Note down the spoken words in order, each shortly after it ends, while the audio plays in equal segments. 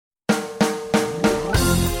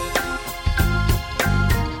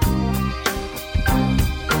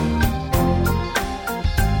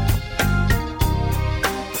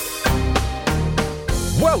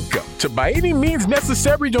to By Any Means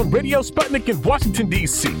Necessary on Radio Sputnik in Washington,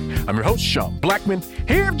 D.C. I'm your host, Sean Blackmon,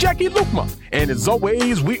 here with Jacquie Luqman. And as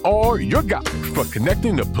always, we are your guide for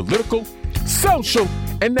connecting the political, social,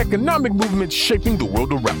 and economic movements shaping the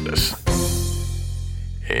world around us.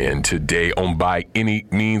 And today on By Any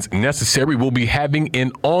Means Necessary, we'll be having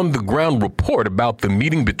an on-the-ground report about the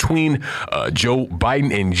meeting between Joe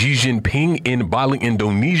Biden and Xi Jinping in Bali,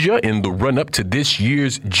 Indonesia, in the run-up to this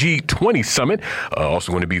year's G20 summit.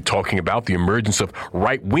 Also going to be talking about the emergence of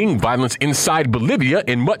right-wing violence inside Bolivia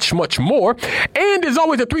and much, much more. And as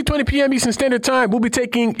always, at 3:20 p.m. Eastern Standard Time, we'll be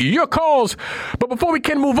taking your calls. But before we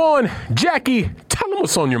can move on, Jacquie, tell them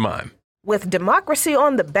what's on your mind. With democracy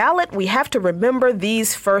on the ballot, we have to remember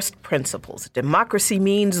these first principles. Democracy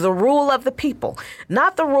means the rule of the people,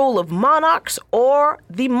 not the rule of monarchs or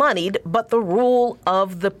the moneyed, but the rule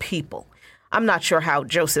of the people. I'm not sure how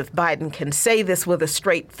Joseph Biden can say this with a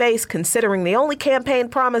straight face, considering the only campaign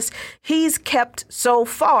promise he's kept so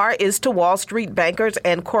far is to Wall Street bankers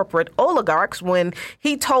and corporate oligarchs when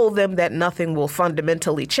he told them that nothing will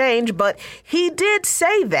fundamentally change. But he did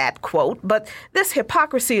say that, quote, but this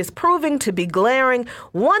hypocrisy is proving to be glaring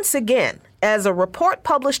once again, as a report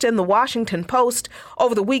published in the Washington Post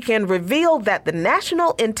over the weekend revealed that the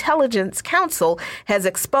National Intelligence Council has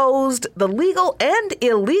exposed the legal and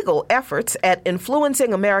illegal efforts at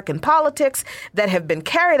influencing American politics that have been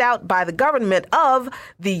carried out by the government of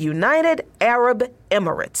the United Arab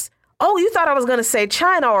Emirates. Oh, you thought I was going to say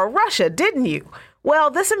China or Russia, didn't you?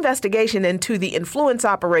 Well, this investigation into the influence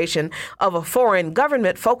operation of a foreign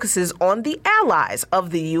government focuses on the allies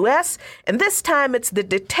of the U.S., and this time it's the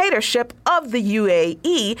dictatorship of the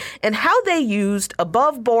UAE and how they used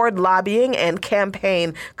above-board lobbying and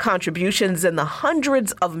campaign contributions in the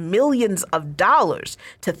hundreds of millions of dollars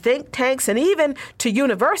to think tanks and even to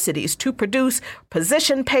universities to produce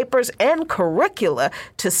position papers and curricula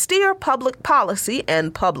to steer public policy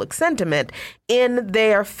and public sentiment in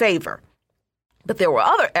their favor. But there were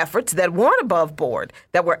other efforts that weren't above board,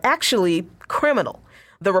 that were actually criminal.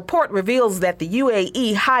 The report reveals that the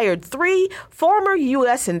UAE hired 3 former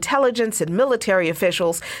U.S. intelligence and military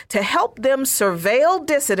officials to help them surveil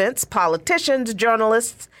dissidents, politicians,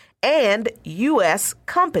 journalists, and U.S.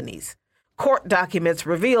 companies. Court documents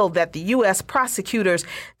revealed that the U.S. prosecutors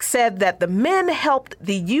said that the men helped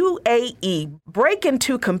the UAE break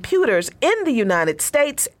into computers in the United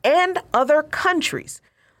States and other countries.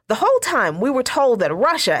 The whole time we were told that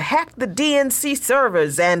Russia hacked the DNC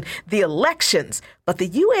servers and the elections, but the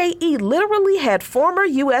UAE literally had former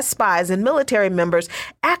U.S. spies and military members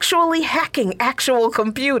actually hacking actual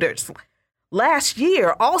computers. Last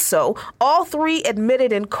year, also, all 3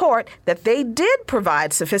 admitted in court that they did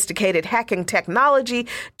provide sophisticated hacking technology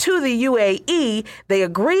to the UAE. They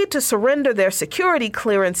agreed to surrender their security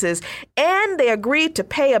clearances, and they agreed to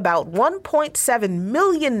pay about $1.7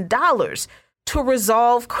 million to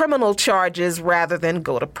resolve criminal charges rather than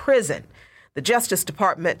go to prison. The Justice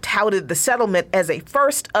Department touted the settlement as a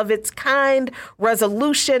first-of-its-kind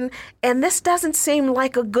resolution, and this doesn't seem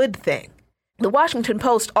like a good thing. The Washington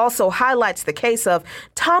Post also highlights the case of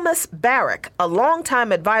Thomas Barrack, a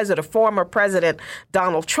longtime advisor to former President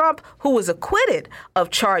Donald Trump, who was acquitted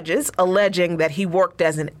of charges alleging that he worked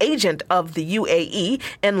as an agent of the UAE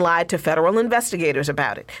and lied to federal investigators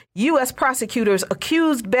about it. U.S. prosecutors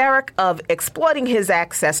accused Barrack of exploiting his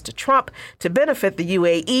access to Trump to benefit the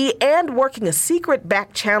UAE and working a secret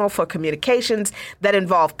back channel for communications that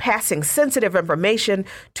involved passing sensitive information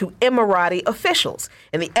to Emirati officials.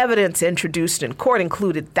 And the evidence introduced in court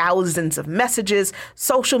included thousands of messages,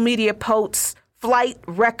 social media posts, flight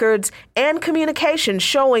records, and communication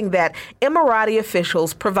showing that Emirati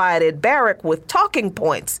officials provided Barrack with talking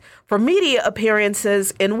points for media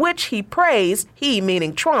appearances in which he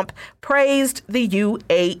meaning Trump, praised the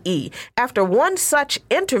UAE. After one such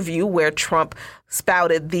interview where Trump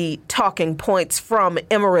spouted the talking points from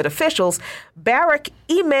Emirate officials, Barrack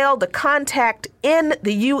emailed a contact in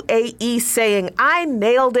the UAE saying, "I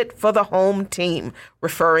nailed it for the home team,"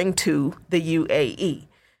 referring to the UAE.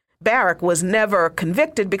 Barrack was never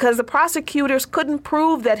convicted because the prosecutors couldn't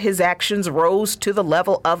prove that his actions rose to the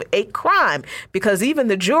level of a crime, because even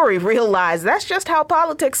the jury realized that's just how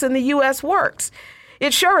politics in the U.S. works.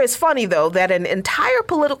 It sure is funny, though, that an entire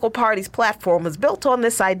political party's platform was built on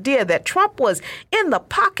this idea that Trump was in the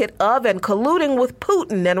pocket of and colluding with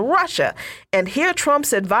Putin and Russia. And here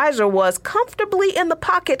Trump's advisor was comfortably in the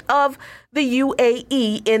pocket of the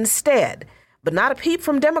UAE instead. But not a peep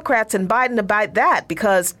from Democrats and Biden about that,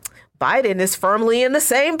 because Biden is firmly in the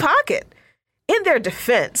same pocket. In their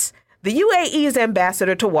defense, The UAE's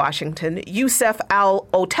ambassador to Washington, Youssef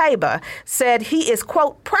Al-Otaiba, said he is,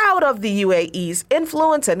 quote, proud of the UAE's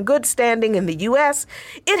influence and good standing in the U.S.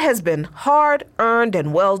 It has been hard-earned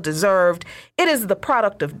and well-deserved. It is the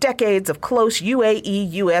product of decades of close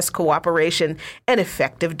UAE-U.S. cooperation and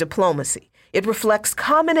effective diplomacy. It reflects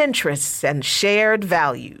common interests and shared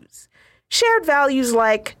values. Shared values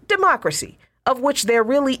like democracy, of which there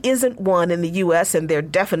really isn't one in the U.S. and there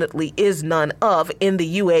definitely is none of in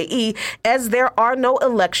the UAE, as there are no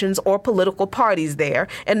elections or political parties there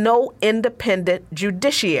and no independent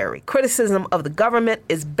judiciary. Criticism of the government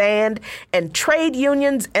is banned and trade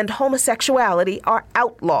unions and homosexuality are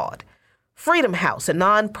outlawed. Freedom House, a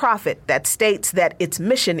nonprofit that states that its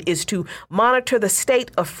mission is to monitor the state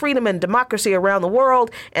of freedom and democracy around the world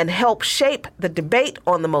and help shape the debate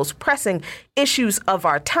on the most pressing issues of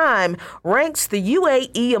our time, ranks the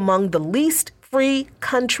UAE among the least free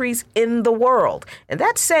countries in the world. And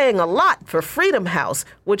that's saying a lot for Freedom House,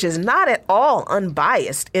 which is not at all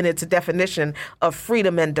unbiased in its definition of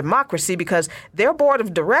freedom and democracy, because their board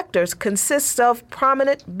of directors consists of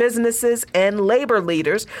prominent businesses and labor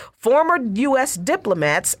leaders, former U.S.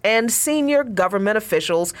 diplomats, and senior government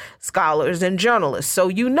officials, scholars, and journalists. So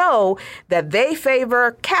you know that they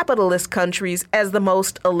favor capitalist countries as the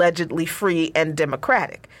most allegedly free and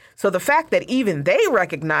democratic. So the fact that even they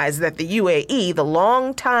recognize that the UAE, the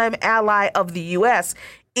longtime ally of the U.S.,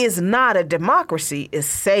 is not a democracy is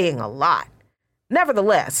saying a lot.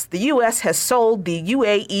 Nevertheless, the U.S. has sold the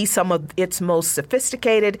UAE some of its most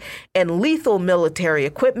sophisticated and lethal military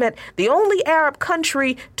equipment, the only Arab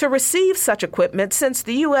country to receive such equipment, since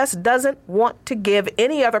the U.S. doesn't want to give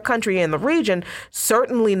any other country in the region,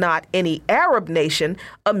 certainly not any Arab nation,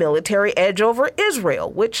 a military edge over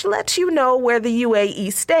Israel, which lets you know where the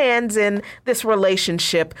UAE stands in this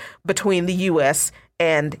relationship between the U.S.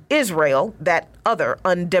 and Israel, that other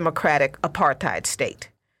undemocratic apartheid state.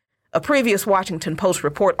 A previous Washington Post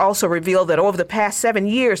report also revealed that over the past 7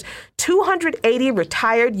 years, 280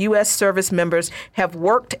 retired U.S. service members have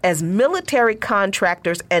worked as military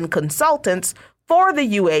contractors and consultants for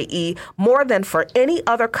the UAE, more than for any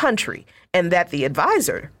other country, and that the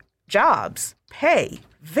advisor jobs pay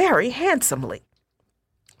very handsomely.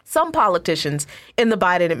 Some politicians in the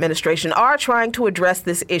Biden administration are trying to address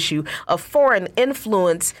this issue of foreign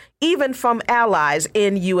influence, even from allies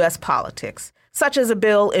in U.S. politics, such as a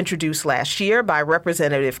bill introduced last year by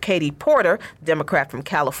Representative Katie Porter, Democrat from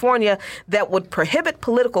California, that would prohibit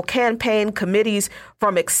political campaign committees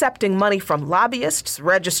from accepting money from lobbyists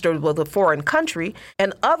registered with a foreign country,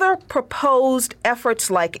 and other proposed efforts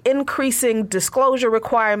like increasing disclosure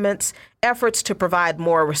requirements, efforts to provide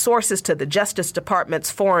more resources to the Justice Department's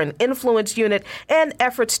Foreign Influence Unit, and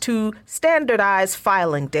efforts to standardize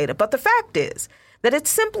filing data. But the fact is that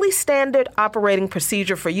it's simply standard operating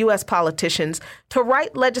procedure for U.S. politicians to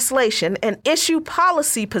write legislation and issue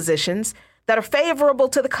policy positions that are favorable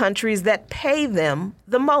to the countries that pay them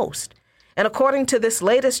the most. And according to this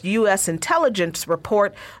latest U.S. intelligence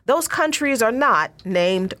report, those countries are not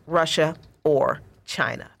named Russia or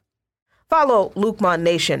China. Follow Luqman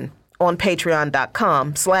Nation on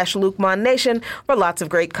patreon.com/Luqman Nation for lots of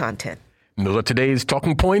great content. And those are today's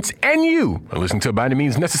talking points, and you are listening to By Any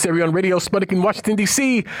Means Necessary on Radio Sputnik in Washington,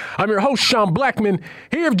 D.C. I'm your host, Sean Blackmon,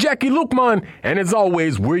 here with Jacquie Luqman, and as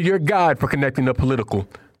always, we're your guide for connecting the political,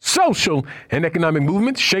 social, and economic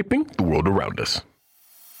movements shaping the world around us.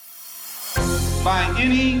 By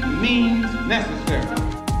any means necessary.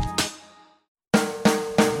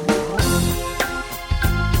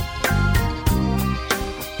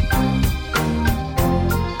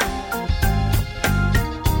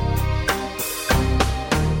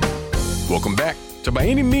 Welcome back to By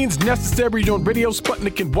Any Means Necessary on Radio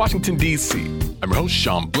Sputnik in Washington, D.C. I'm your host,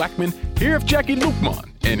 Sean Blackmon, here with Jacquie Luqman.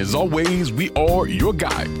 And as always, we are your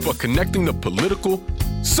guide for connecting the political,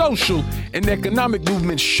 social, and economic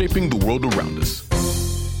movements shaping the world around us.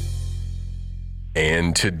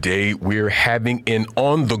 And today we're having an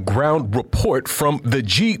on-the-ground report from the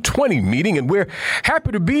G20 meeting, and we're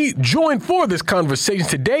happy to be joined for this conversation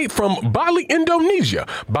today from Bali, Indonesia,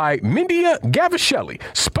 by Mindia Gavasheli,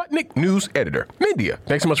 Sputnik News Editor. Mindia,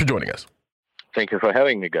 thanks so much for joining us. Thank you for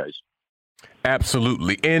having me, guys.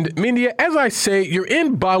 Absolutely. And Mindia, as I say, you're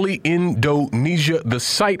in Bali, Indonesia, the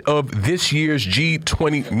site of this year's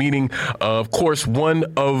G20 meeting. Of course, one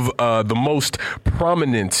of the most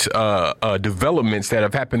prominent developments that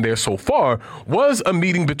have happened there so far was a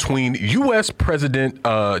meeting between U.S. President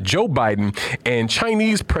Joe Biden and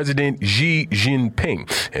Chinese President Xi Jinping.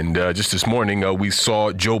 And just this morning, we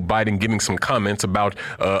saw Joe Biden giving some comments about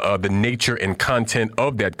the nature and content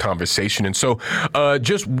of that conversation. And so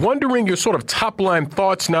just wondering your sort of top-line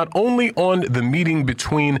thoughts not only on the meeting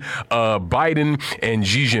between Biden and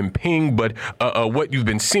Xi Jinping, but what you've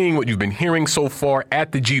been seeing, what you've been hearing so far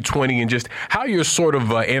at the G20, and just how you're sort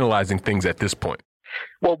of analyzing things at this point.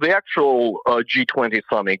 Well, the actual G20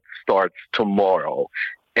 summit starts tomorrow,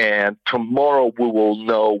 and tomorrow we will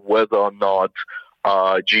know whether or not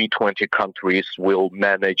G20 countries will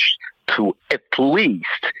manage to at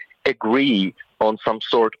least agree on some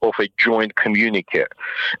sort of a joint communique.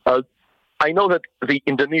 I know that the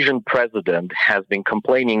Indonesian president has been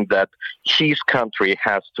complaining that his country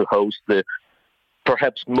has to host the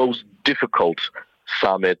perhaps most difficult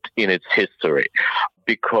summit in its history,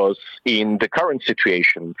 because in the current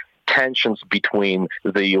situation, tensions between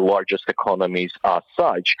the largest economies are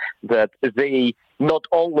such that they not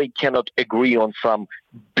only cannot agree on some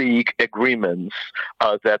big agreements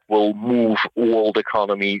that will move world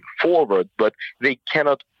economy forward, but they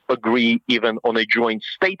cannot agree even on a joint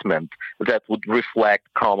statement that would reflect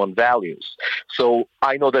common values. So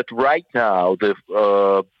I know that right now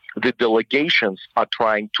the delegations are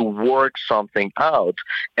trying to work something out,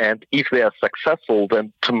 and if they are successful,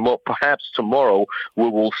 then perhaps tomorrow we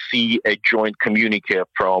will see a joint communique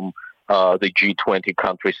from the G20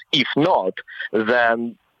 countries. If not,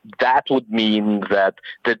 then that would mean that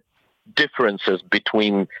the differences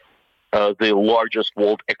between the largest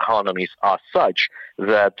world economies are such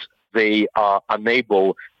that they are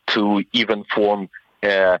unable to even form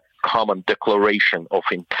a common declaration of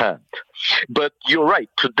intent. But you're right.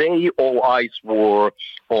 Today, all eyes were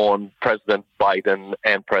on President Biden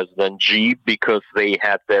and President Xi because they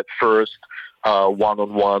had their first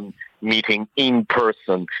one-on-one meeting in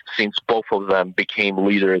person since both of them became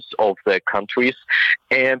leaders of their countries.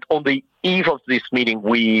 And on the eve of this meeting,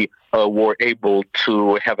 we were able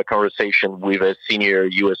to have a conversation with a senior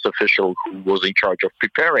U.S. official who was in charge of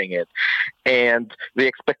preparing it. And the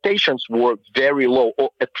expectations were very low,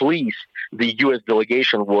 or at least the U.S.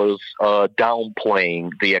 delegation was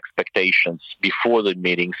downplaying the expectations before the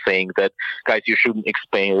meeting, saying that, guys, you shouldn't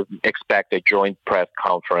expect a joint press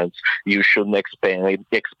conference. You shouldn't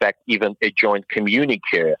expect even a joint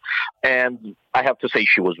communique. And I have to say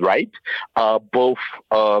she was right. Both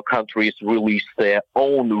countries released their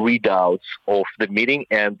own readouts of the meeting,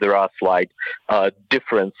 and there are slight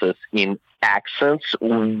differences in accents,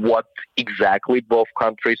 what exactly both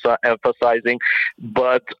countries are emphasizing.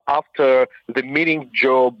 But after the meeting,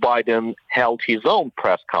 Joe Biden held his own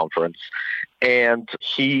press conference, and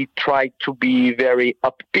he tried to be very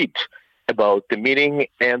upbeat about the meeting.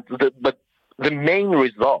 But the main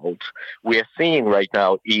result we are seeing right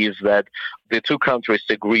now is that the two countries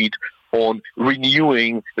agreed on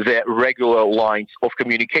renewing their regular lines of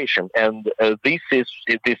communication. And this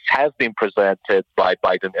has been presented by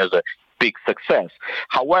Biden as a big success.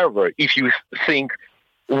 However, if you think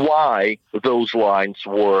why those lines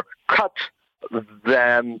were cut,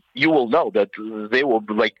 then you will know that they were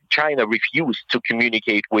like China refused to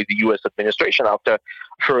communicate with the U.S. administration after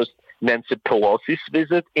first Nancy Pelosi's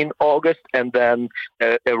visit in August and then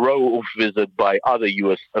a row of visits by other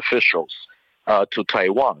U.S. officials to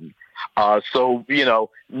Taiwan. So,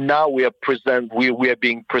 now we are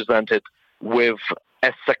being presented with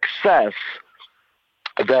a success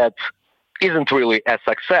that isn't really a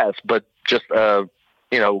success, but just,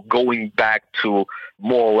 going back to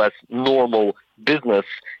more or less normal business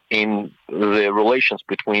in the relations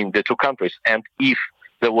between the two countries. And if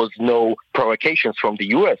there was no provocations from the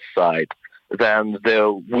U.S. side, then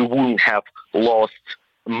we wouldn't have lost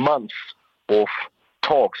months of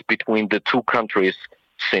talks between the two countries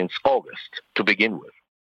since August to begin with.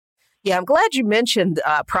 Yeah, I'm glad you mentioned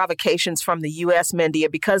provocations from the U.S.,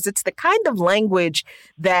 Mindia, because it's the kind of language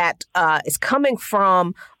that is coming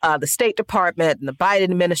from the State Department and the Biden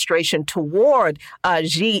administration toward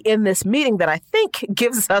Xi in this meeting that I think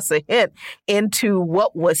gives us a hint into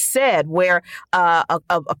what was said, where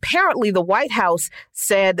apparently the White House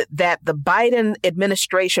said that the Biden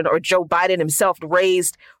administration or Joe Biden himself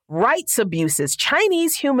raised rights abuses,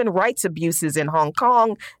 Chinese human rights abuses in Hong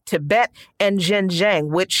Kong, Tibet, and Xinjiang,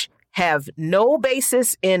 which have no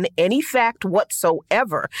basis in any fact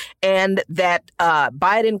whatsoever, and that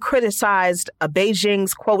Biden criticized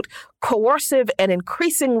Beijing's, quote, coercive and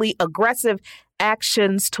increasingly aggressive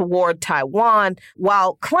actions toward Taiwan,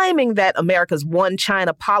 while claiming that America's one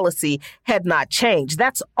China policy had not changed.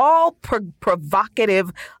 That's all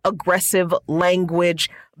provocative, aggressive language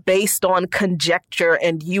based on conjecture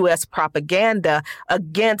and U.S. propaganda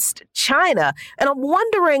against China. And I'm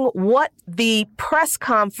wondering what the press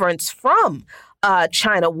conference from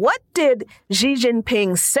China. What did Xi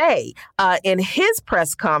Jinping say in his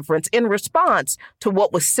press conference in response to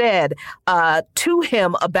what was said to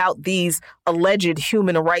him about these alleged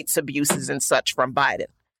human rights abuses and such from Biden?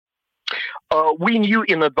 We knew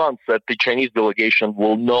in advance that the Chinese delegation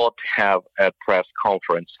will not have a press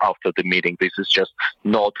conference after the meeting. This is just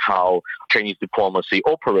not how Chinese diplomacy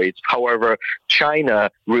operates. However,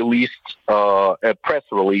 China released a press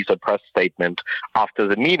statement after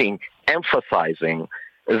the meeting emphasizing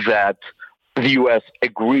that the U.S.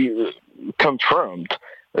 confirmed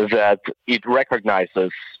that it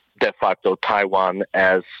recognizes de facto Taiwan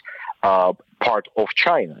as part of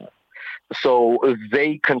China. So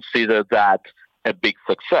they consider that a big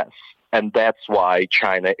success, and that's why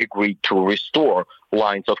China agreed to restore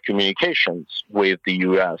lines of communications with the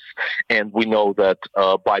U.S. And we know that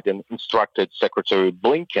Biden instructed Secretary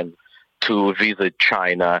Blinken to visit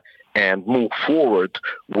China and move forward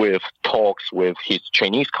with talks with his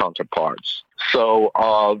Chinese counterparts. So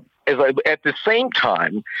at the same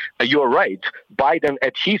time, you're right, Biden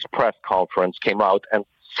at his press conference came out and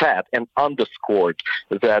said and underscored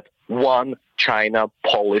that one China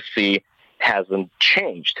policy hasn't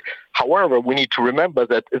changed. However, we need to remember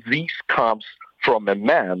that this comes from a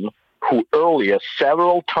man who earlier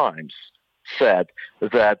several times said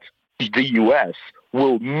that the U.S.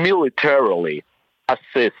 will militarily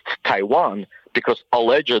assist Taiwan because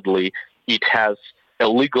allegedly it has a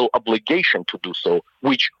legal obligation to do so,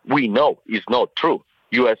 which we know is not true.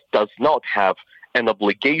 U.S. does not have an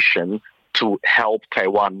obligation to help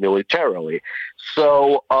Taiwan militarily.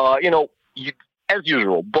 So, as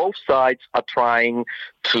usual, both sides are trying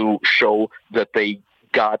to show that they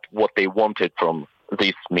got what they wanted from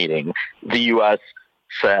this meeting. The U.S.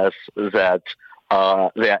 says that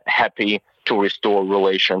they're happy to restore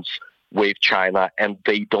relations with China and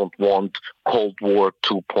they don't want Cold War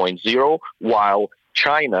 2.0, while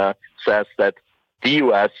China says that the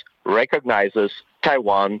U.S. recognizes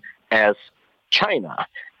Taiwan as China,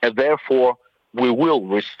 and therefore we will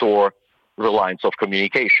restore the lines of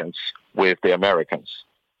communications with the Americans.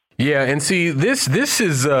 Yeah, and see, this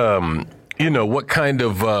is what kind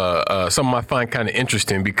of something I find kind of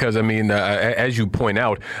interesting because, as you point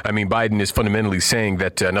out, Biden is fundamentally saying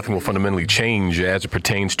that nothing will fundamentally change as it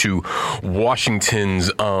pertains to Washington's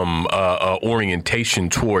orientation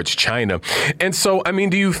towards China. And so,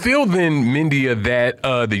 do you feel then, Mindia, that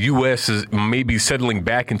the U.S. is maybe settling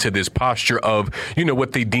back into this posture of,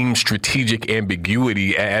 what they deem strategic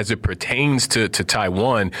ambiguity as it pertains to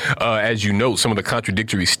Taiwan? As you note, some of the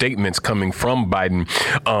contradictory statements coming from Biden,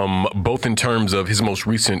 both in terms of his most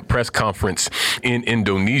recent press conference in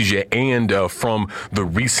Indonesia and from the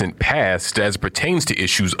recent past as it pertains to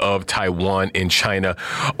issues of Taiwan and China.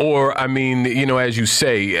 Or, as you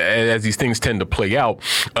say, as these things tend to play out,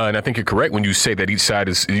 and I think you're correct when you say that each side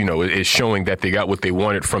is, is showing that they got what they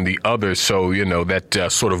wanted from the other. So, that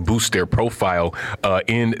sort of boosts their profile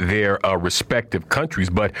in their respective countries.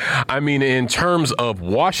 But, in terms of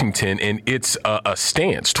Washington and its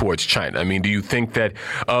stance towards China, do you think that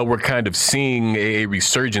we're kind of seeing a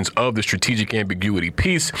resurgence of the strategic ambiguity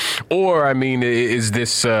piece? Or, is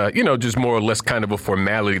this, just more or less kind of a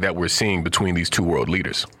formality that we're seeing between these two world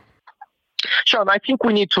leaders? Sean, I think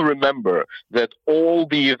we need to remember that all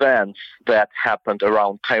the events that happened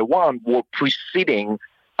around Taiwan were preceding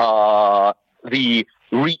the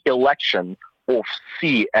re-election of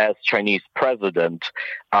Xi as Chinese president.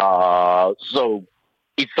 So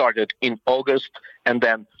it started in August and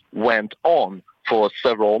then went on for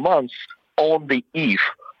several months on the eve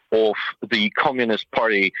of the Communist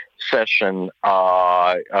Party session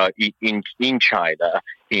in China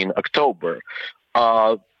in October.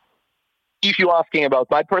 If you're asking about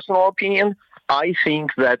my personal opinion, I think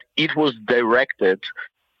that it was directed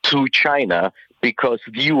to China because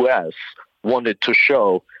the U.S. wanted to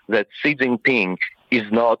show that Xi Jinping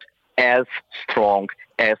is not as strong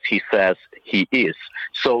as he says he is.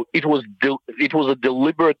 So it was a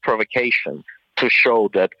deliberate provocation to show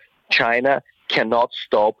that China cannot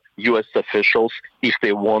stop U.S. officials if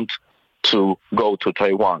they want to go to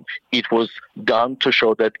Taiwan. It was done to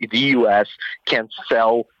show that the U.S. can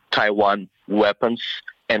sell Taiwan weapons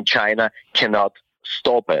and China cannot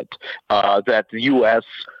stop it. That the U.S.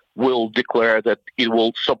 will declare that it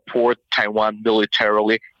will support Taiwan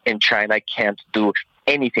militarily and China can't do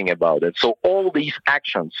anything about it. So all these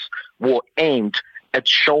actions were aimed at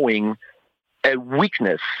showing a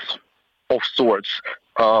weakness of sorts,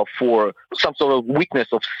 for some sort of weakness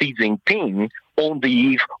of Xi Jinping on the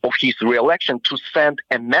eve of his re-election to send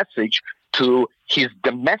a message to his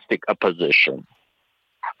domestic opposition.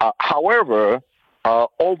 However,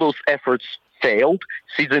 all those efforts failed.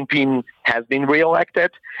 Xi Jinping has been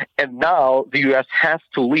reelected, and now the U.S. has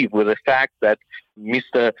to live with the fact that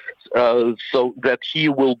that he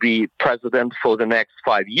will be president for the next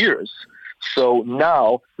 5 years. So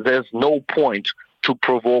now there's no point to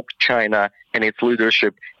provoke China and its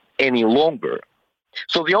leadership any longer.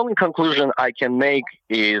 So the only conclusion I can make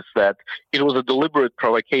is that it was a deliberate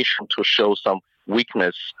provocation to show some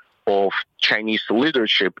weakness of Chinese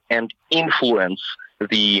leadership and influence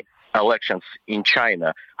the elections in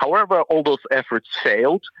China. However, all those efforts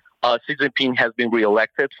failed. Xi Jinping has been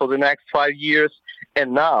reelected for the next 5 years,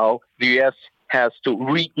 and now the U.S. has to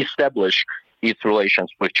reestablish its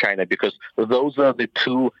relations with China because those are the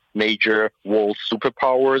two major world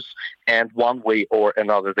superpowers, and one way or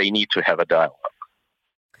another, they need to have a dialogue.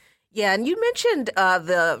 Yeah, and you mentioned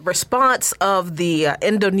the response of the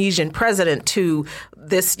Indonesian president to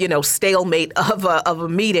this, stalemate of a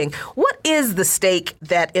meeting. What is the stake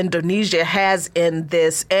that Indonesia has in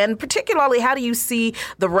this? And particularly, how do you see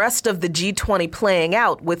the rest of the G20 playing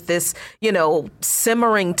out with this,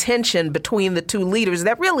 simmering tension between the two leaders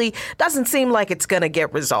that really doesn't seem like it's going to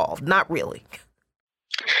get resolved? Not really.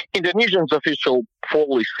 Indonesia's official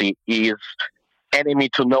policy is enemy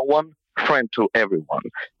to no one, friend to everyone.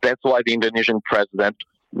 That's why the Indonesian president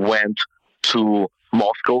went to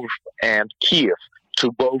Moscow and Kiev,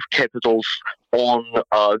 to both capitals on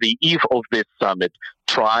the eve of this summit,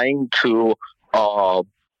 trying to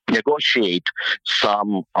negotiate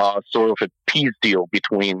some sort of a peace deal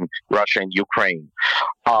between Russia and Ukraine.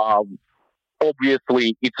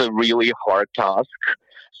 Obviously, it's a really hard task,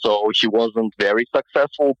 so he wasn't very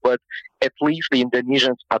successful, but at least the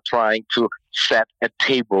Indonesians are trying to set a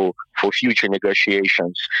table for future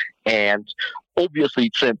negotiations. And obviously,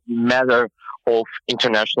 it's a matter of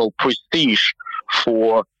international prestige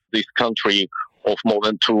for this country of more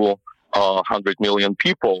than 200 million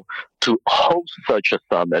people to host such a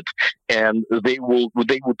summit. And they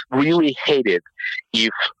would really hate it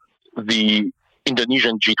if the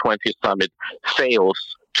Indonesian G20 summit fails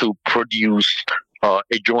to produce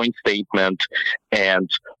a joint statement and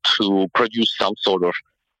to produce some sort of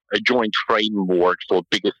a joint framework for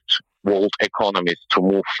biggest world economies to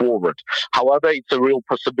move forward. However, it's a real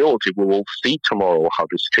possibility. We will see tomorrow how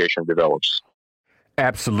the situation develops.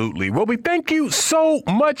 Absolutely. Well, we thank you so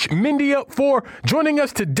much, Mindia, for joining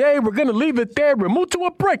us today. We're going to leave it there. We'll move to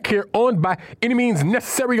a break here on By Any Means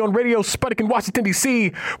Necessary on Radio Sputnik in Washington,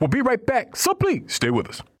 D.C. We'll be right back, so please stay with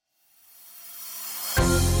us.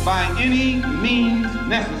 By any means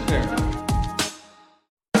necessary.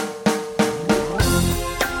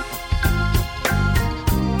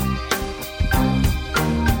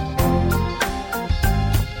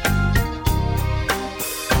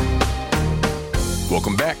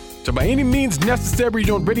 Welcome back to By Any Means Necessary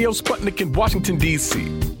on Radio Sputnik in Washington, D.C.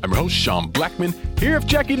 I'm your host, Sean Blackmon, here with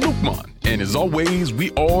Jacquie Luqman. And as always, we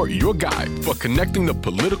are your guide for connecting the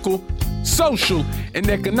political, social, and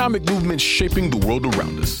economic movements shaping the world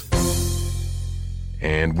around us.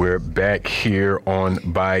 And we're back here on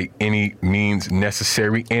By Any Means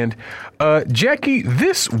Necessary. And Jacquie,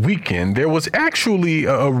 this weekend, there was actually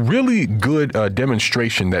a really good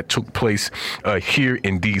demonstration that took place here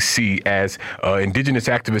in D.C. as indigenous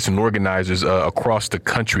activists and organizers across the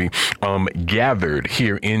country gathered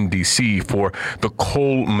here in D.C. for the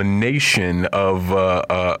culmination of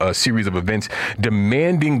a series of events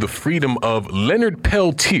demanding the freedom of Leonard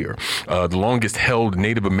Peltier, the longest held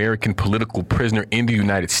Native American political prisoner in the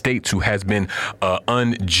United States, who has been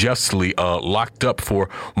unjustly locked up for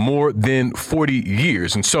more than 40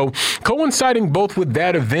 years. And so, coinciding both with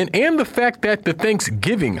that event and the fact that the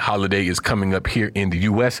Thanksgiving holiday is coming up here in the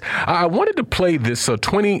U.S., I wanted to play this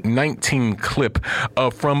 2019 clip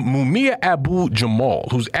from Mumia Abu-Jamal,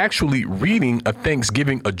 who's actually reading a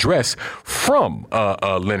Thanksgiving address from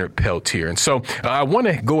Leonard Peltier. And so, I want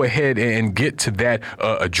to go ahead and get to that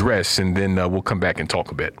address, and then we'll come back and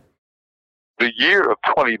talk a bit. The year of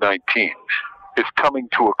 2019 is coming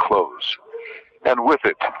to a close, and with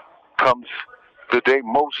it comes the day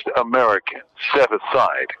most Americans set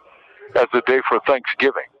aside as a day for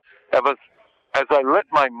Thanksgiving. As I let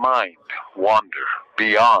my mind wander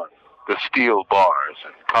beyond the steel bars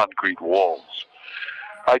and concrete walls,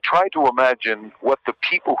 I try to imagine what the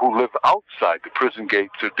people who live outside the prison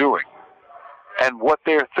gates are doing and what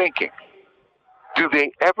they're thinking. Do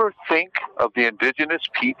they ever think of the indigenous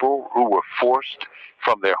people who were forced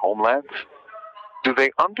from their homelands? Do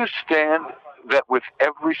they understand that with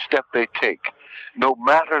every step they take, no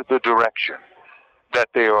matter the direction, that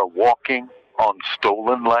they are walking on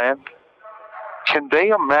stolen land? Can they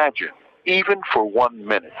imagine, even for 1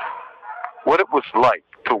 minute, what it was like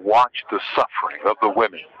to watch the suffering of the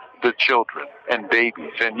women, the children and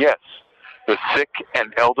babies, and yes, the sick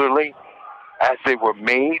and elderly, as they were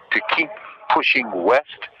made to keep pushing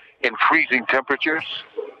west in freezing temperatures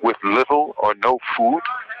with little or no food?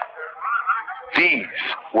 These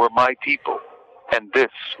were my people, and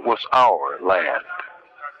this was our land.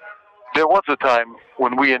 There was a time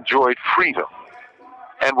when we enjoyed freedom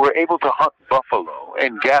and were able to hunt buffalo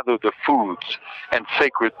and gather the foods and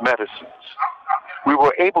sacred medicines. We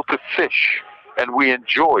were able to fish, and we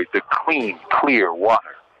enjoyed the clean, clear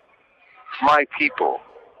water. My people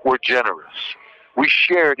were generous. We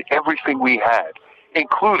shared everything we had,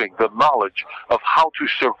 including the knowledge of how to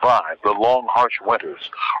survive the long, harsh winters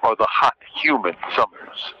or the hot, humid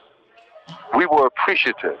summers. We were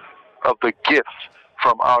appreciative of the gifts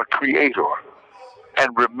from our Creator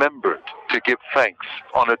and remembered to give thanks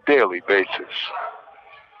on a daily basis.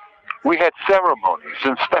 We had ceremonies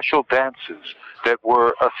and special dances that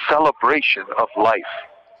were a celebration of life.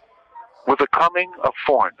 With the coming of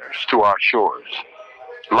foreigners to our shores,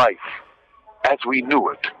 life, as we knew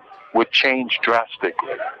it, would change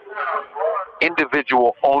drastically.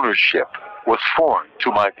 Individual ownership was foreign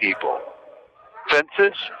to my people.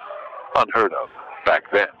 Fences? Unheard of back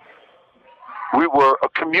then. We were a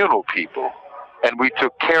communal people, and we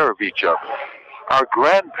took care of each other. Our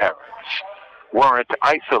grandparents weren't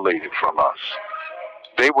isolated from us.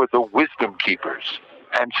 They were the wisdom keepers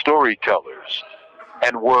and storytellers,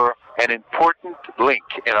 and were an important link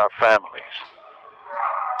in our families.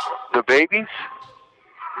 The babies?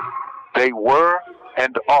 They were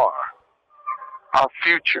and are our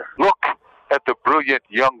future. Look at the brilliant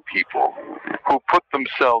young people who put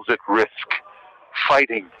themselves at risk,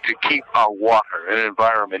 fighting to keep our water and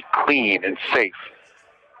environment clean and safe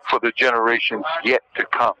for the generations yet to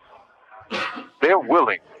come. They're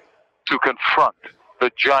willing to confront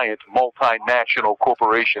the giant multinational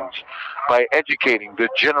corporations by educating the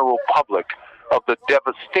general public of the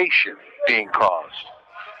devastation being caused.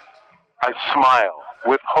 I smile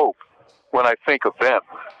with hope when I think of them.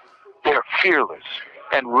 They're fearless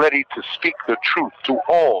and ready to speak the truth to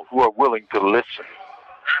all who are willing to listen.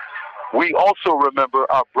 We also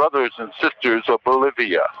remember our brothers and sisters of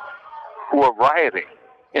Bolivia who are rioting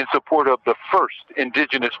in support of the first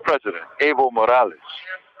indigenous president, Evo Morales.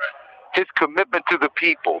 His commitment to the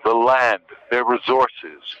people, the land, their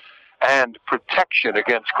resources, and protection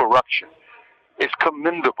against corruption is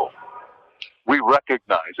commendable. We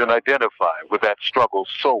recognize and identify with that struggle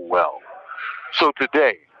so well. So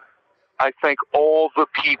today, I thank all the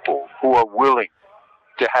people who are willing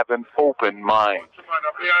to have an open mind,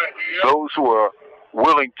 those who are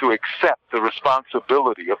willing to accept the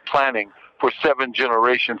responsibility of planning for 7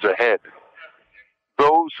 generations ahead,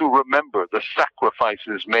 those who remember the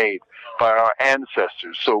sacrifices made by our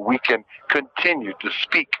ancestors so we can continue to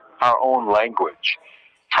speak our own language,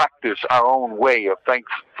 practice our own way of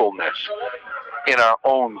thankfulness in our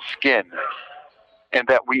own skin, and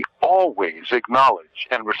that we always acknowledge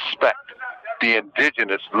and respect the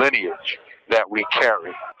indigenous lineage that we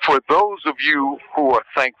carry. For those of you who are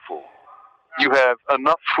thankful, you have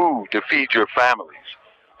enough food to feed your families.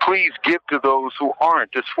 Please give to those who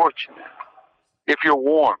aren't as fortunate. If you're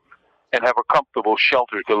warm and have a comfortable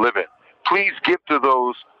shelter to live in, please give to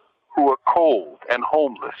those who are cold and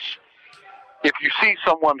homeless. If you see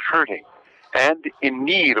someone hurting and in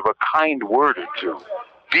need of a kind word or two,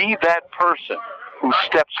 be that person who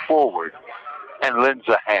steps forward and lends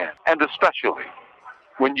a hand. And especially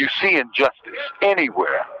when you see injustice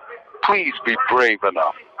anywhere, please be brave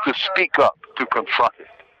enough to speak up to confront it.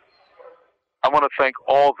 I want to thank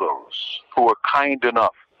all those who are kind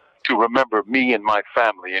enough to remember me and my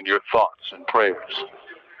family in your thoughts and prayers.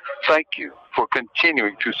 Thank you for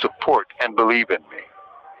continuing to support and believe in me.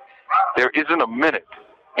 There isn't a minute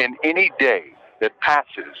in any day that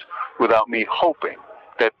passes without me hoping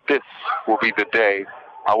that this will be the day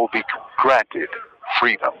I will be granted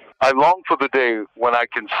freedom. I long for the day when I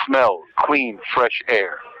can smell clean, fresh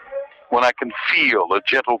air, when I can feel a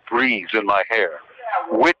gentle breeze in my hair,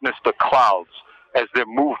 witness the clouds as their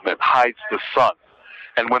movement hides the sun,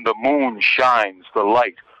 and when the moon shines the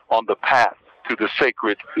light on the path to the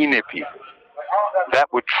sacred Inipi. That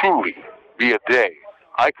would truly be a day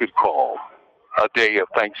I could call a day of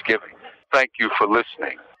Thanksgiving. Thank you for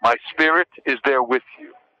listening. My spirit is there with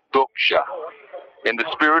you. Doksha. In the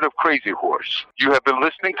spirit of Crazy Horse, you have been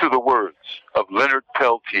listening to the words of Leonard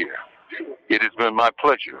Peltier. It has been my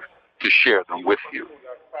pleasure to share them with you.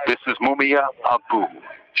 This is Mumia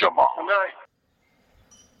Abu-Jamal.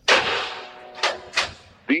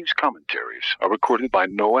 These commentaries are recorded by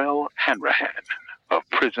Noel Hanrahan of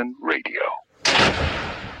Prison Radio.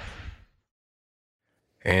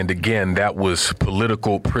 And again, that was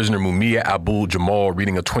political prisoner Mumia Abu-Jamal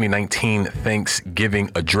reading a 2019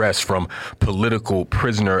 Thanksgiving address from political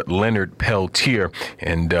prisoner Leonard Peltier.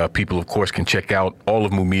 And people, of course, can check out all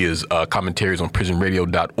of Mumia's commentaries on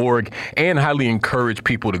prisonradio.org, and highly encourage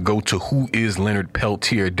people to go to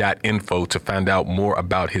whoisleonardpeltier.info to find out more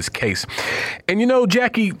about his case. And, you know,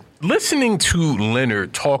 Jacquie, listening to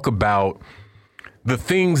Leonard talk about the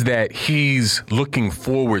things that he's looking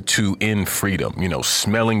forward to in freedom, you know,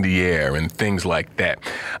 smelling the air and things like that.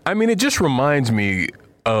 I mean, it just reminds me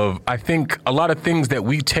of, I think, a lot of things that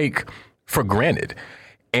we take for granted.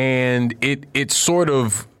 And it sort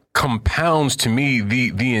of compounds to me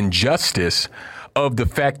the injustice of the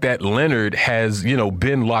fact that Leonard has, you know,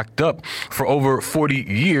 been locked up for over 40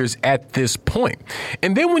 years at this point.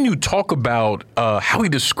 And then when you talk about how he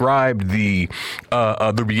described the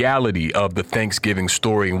reality of the Thanksgiving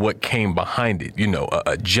story and what came behind it, you know,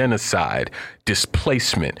 a genocide,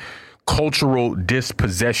 displacement, cultural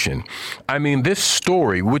dispossession. I mean, this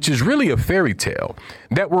story, which is really a fairy tale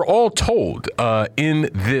that we're all told in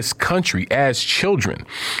this country as children,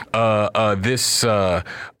 this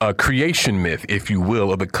creation myth, if you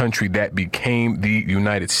will, of the country that became the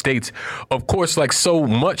United States, of course, like so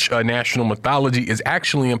much national mythology, is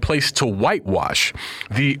actually in place to whitewash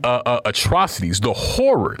the atrocities, the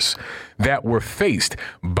horrors that were faced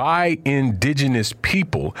by indigenous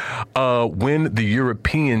people when the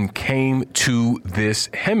European came to this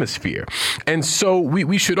hemisphere. And so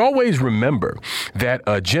we should always remember that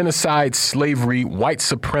genocide, slavery, white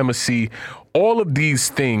supremacy, all of these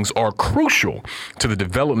things are crucial to the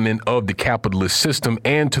development of the capitalist system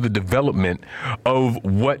and to the development of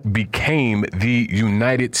what became the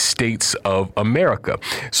United States of America.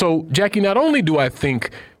 So, Jacquie, not only do I think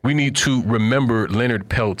we need to remember Leonard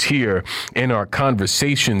Peltier in our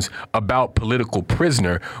conversations about political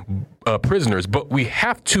prisoners, but we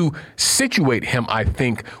have to situate him, I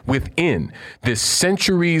think, within this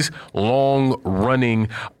centuries-long running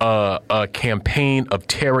campaign of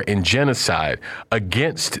terror and genocide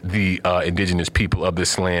against the indigenous people of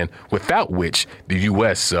this land, without which the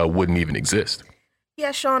U.S. Wouldn't even exist.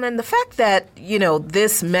 Yeah, Sean, and the fact that, you know,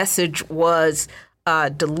 this message was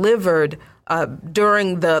delivered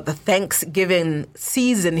during the Thanksgiving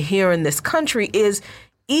season here in this country is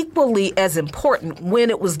equally as important when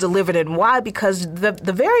it was delivered. And why? Because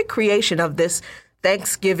the very creation of this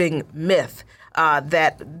Thanksgiving myth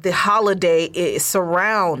that the holiday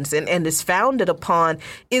surrounds and is founded upon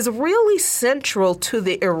is really central to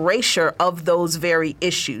the erasure of those very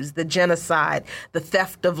issues: the genocide, the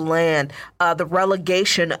theft of land, the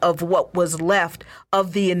relegation of what was left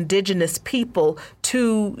of the indigenous people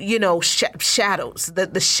to, you know, shadows,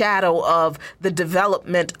 the shadow of the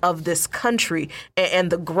development of this country and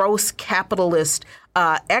the gross capitalist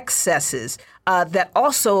excesses that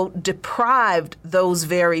also deprived those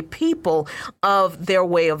very people of their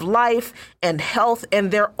way of life and health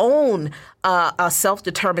and their own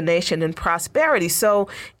self-determination and prosperity. So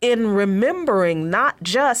in remembering not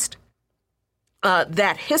just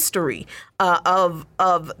that history of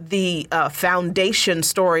the foundation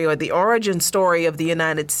story or the origin story of the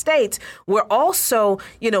United States, we're also,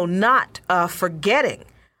 you know, not forgetting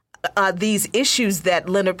these issues that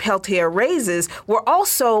Leonard Peltier raises. We're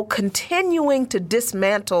also continuing to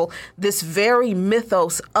dismantle this very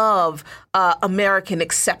mythos of American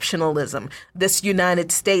exceptionalism, this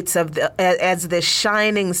United States as this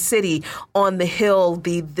shining city on the hill,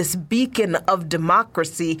 this beacon of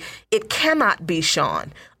democracy. It cannot be,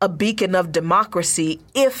 Sean, a beacon of democracy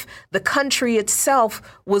if the country itself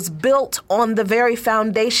was built on the very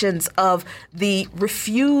foundations of the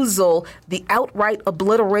refusal, the outright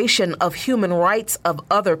obliteration of human rights of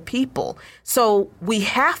other people. So we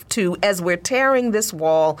have to, as we're tearing this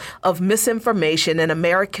wall of misinformation and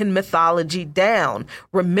American mythology down,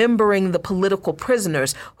 remembering the political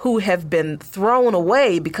prisoners who have been thrown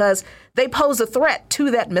away because they pose a threat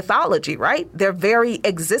to that mythology, right? Their very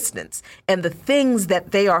existence and the things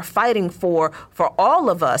that they are fighting for all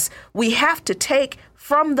of us. We have to take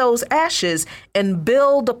from those ashes and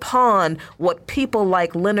build upon what people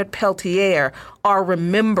like Leonard Peltier are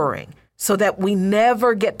remembering, so that we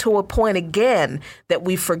never get to a point again that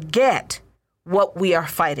we forget what we are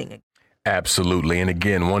fighting against. Absolutely. And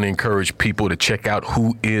again, want to encourage people to check out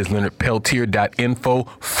whoisleonardpeltier.info,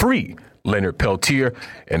 free Leonard Peltier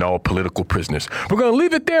and all political prisoners. We're going to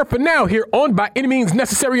leave it there for now here on By Any Means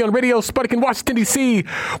Necessary on Radio Sputnik in Washington, D.C.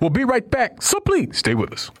 We'll be right back, so please stay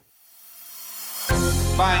with us.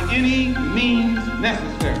 By any means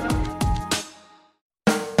necessary.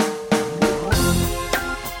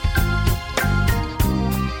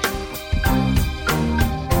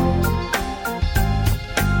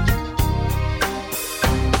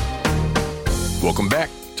 Welcome back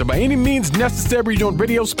to By Any Means Necessary on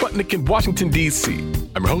Radio Sputnik in Washington, D.C.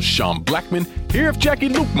 I'm your host, Sean Blackmon, here with Jacquie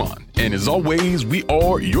Luqman. And as always, we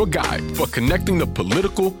are your guide for connecting the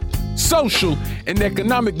political, social, and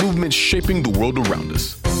economic movements shaping the world around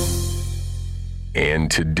us.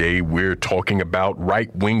 And today we're talking about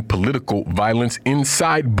right-wing political violence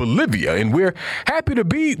inside Bolivia. And we're happy to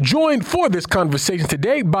be joined for this conversation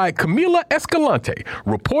today by Camila Escalante,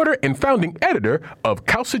 reporter and founding editor of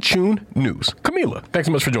Kawsachun News. Camila, thanks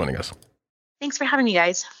so much for joining us. Thanks for having me,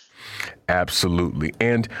 guys. Absolutely.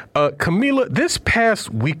 And Camila, this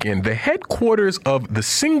past weekend, the headquarters of the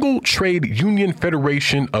Single Trade Union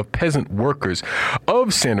Federation of Peasant Workers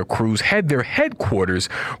of Santa Cruz had their headquarters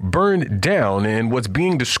burned down in what's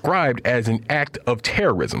being described as an act of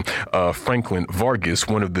terrorism. Franklin Vargas,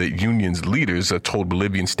 one of the union's leaders, told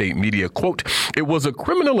Bolivian state media, quote, "It was a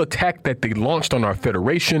criminal attack that they launched on our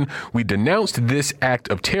federation. We denounced this act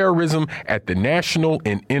of terrorism at the national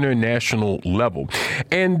and international level."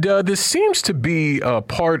 And this seems to be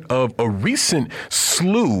part of a recent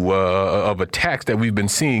slew of attacks that we've been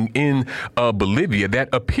seeing in Bolivia that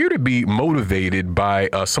appear to be motivated by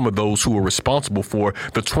some of those who were responsible for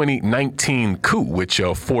the 2019 coup, which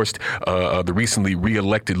forced the recently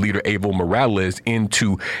reelected leader Evo Morales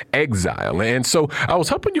into exile. And so I was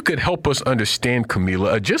hoping you could help us understand,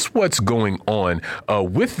 Camila, just what's going on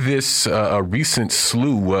with this recent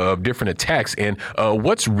slew of different attacks and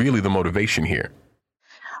what's really the motivation here.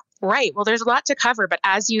 Right. Well, there's a lot to cover, but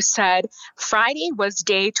as you said, Friday was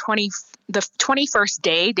the 21st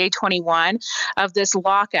day, day 21 of this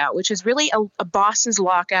lockout, which is really a boss's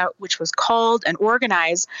lockout, which was called and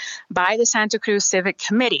organized by the Santa Cruz Civic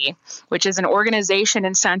Committee, which is an organization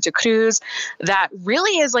in Santa Cruz that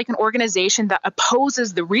really is like an organization that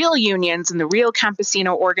opposes the real unions and the real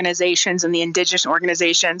campesino organizations and the indigenous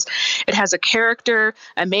organizations. It has a character,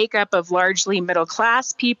 a makeup of largely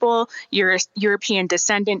middle-class people, European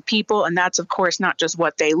descendant people, and that's, of course, not just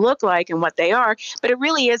what they look like and what they are, but it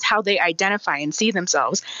really is how they identify and see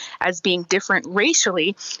themselves as being different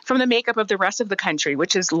racially from the makeup of the rest of the country,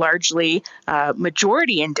 which is largely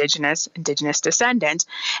majority indigenous descendant.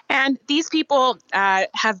 And these people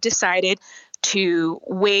have decided to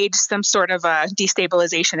wage some sort of a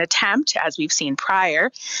destabilization attempt, as we've seen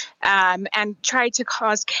prior, and try to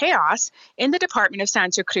cause chaos in the Department of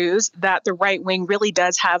Santa Cruz that the right wing really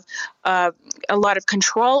does have a lot of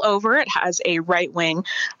control over. It has a right-wing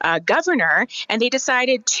governor, and they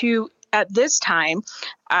decided to, at this time,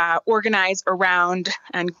 organize around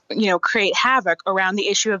and create havoc around the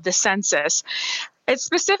issue of the census. It's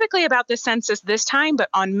specifically about the census this time, but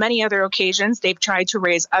on many other occasions, they've tried to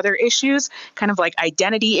raise other issues, kind of like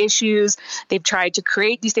identity issues. They've tried to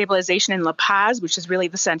create destabilization in La Paz, which is really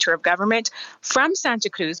the center of government, from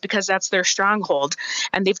Santa Cruz, because that's their stronghold.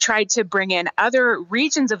 And they've tried to bring in other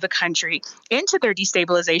regions of the country into their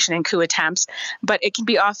destabilization and coup attempts. But it can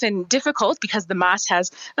be often difficult because the MAS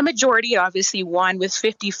has a majority, obviously won with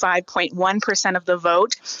 55.1% of the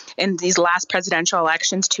vote in these last presidential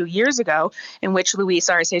elections 2 years ago, in which Luis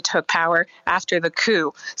Arce took power after the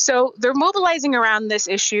coup. So they're mobilizing around this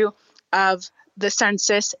issue of the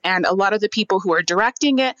census, and a lot of the people who are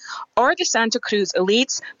directing it are the Santa Cruz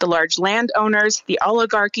elites, the large landowners, the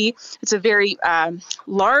oligarchy. It's a very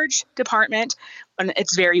large department, and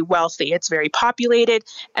it's very wealthy. It's very populated.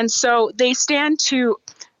 And so they stand to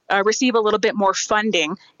receive a little bit more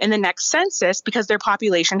funding in the next census because their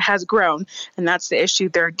population has grown. And that's the issue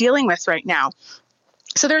they're dealing with right now.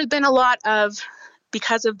 So there's been a lot of,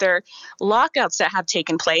 because of their lockouts that have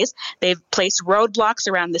taken place, they've placed roadblocks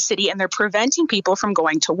around the city, and they're preventing people from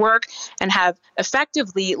going to work and have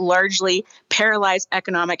effectively largely paralyzed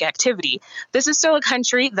economic activity. This is still a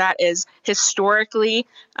country that is historically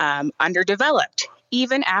underdeveloped.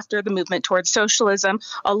 Even after the movement towards socialism,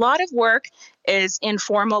 a lot of work is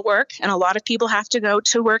informal work, and a lot of people have to go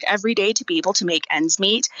to work every day to be able to make ends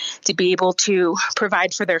meet, to be able to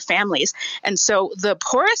provide for their families. And so the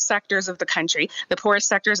poorest sectors of the country, the poorest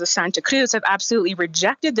sectors of Santa Cruz, have absolutely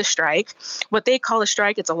rejected the strike. What they call a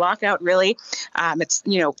strike, it's a lockout, really. It's,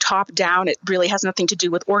 top down. It really has nothing to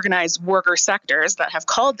do with organized worker sectors that have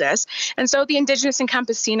called this. And so the indigenous and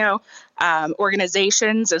campesino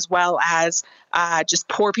organizations, as well as just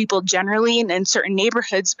poor people generally in certain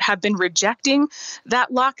neighborhoods, have been rejecting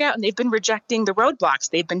that lockout, and they've been rejecting the roadblocks.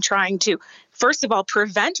 They've been trying to, first of all,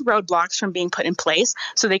 prevent roadblocks from being put in place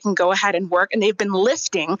so they can go ahead and work, and they've been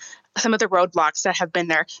lifting some of the roadblocks that have been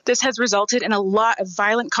there. This has resulted in a lot of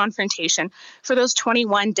violent confrontation for those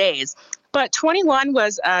 21 days. But 21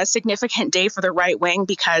 was a significant day for the right wing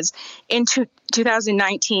because in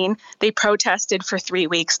 2019, they protested for 3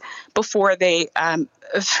 weeks before they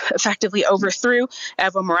effectively overthrew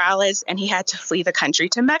Evo Morales, and he had to flee the country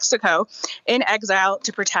to Mexico in exile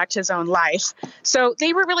to protect his own life. So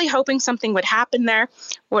they were really hoping something would happen there.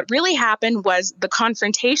 What really happened was the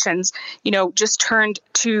confrontations, just turned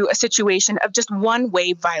to a situation of just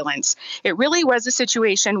one-way violence. It really was a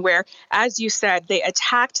situation where, as you said, they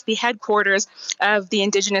attacked the headquarters of the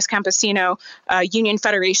Indigenous Campesino Union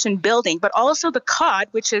Federation building, but also the COD,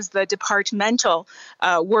 which is the Departmental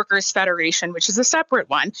Workers Federation, which is a separate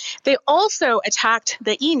one. They also attacked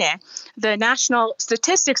the INE, the National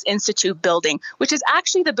Statistics Institute building, which is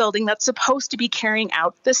actually the building that's supposed to be carrying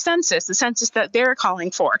out the census that they're calling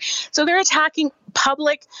for. So they're attacking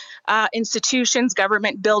public institutions,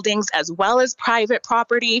 government buildings, as well as private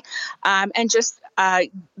property.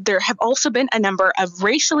 There have also been a number of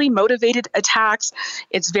racially motivated attacks.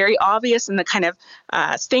 It's very obvious in the kind of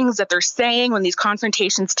things that they're saying when these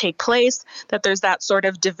confrontations take place, that there's that sort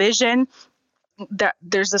of division, that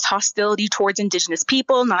there's this hostility towards Indigenous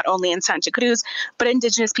people, not only in Santa Cruz, but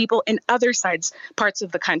Indigenous people in other parts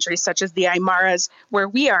of the country, such as the Aymaras, where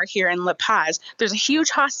we are here in La Paz. There's a huge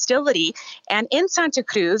hostility. And in Santa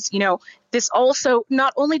Cruz, this also,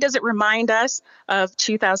 not only does it remind us of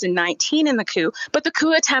 2019 in the coup, but the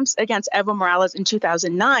coup attempts against Evo Morales in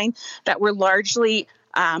 2009 that were largely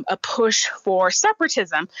a push for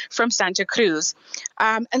separatism from Santa Cruz.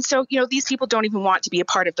 And so, these people don't even want to be a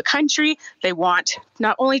part of the country. They want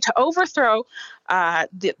not only to overthrow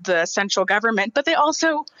the central government, but they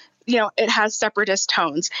also, it has separatist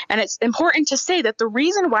tones. And it's important to say that the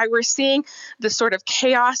reason why we're seeing this sort of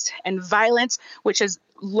chaos and violence, which is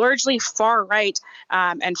largely far-right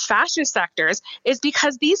and fascist sectors, is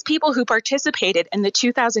because these people who participated in the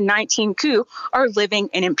 2019 coup are living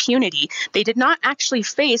in impunity. They did not actually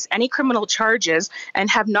face any criminal charges and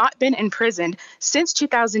have not been imprisoned since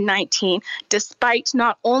 2019, despite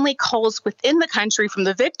not only calls within the country from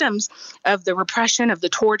the victims of the repression, of the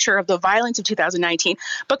torture, of the violence of 2019,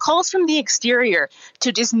 but calls from the exterior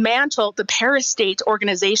to dismantle the parastate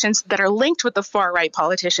organizations that are linked with the far-right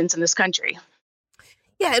politicians in this country.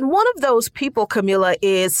 Yeah, and one of those people, Camila,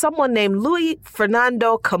 is someone named Luis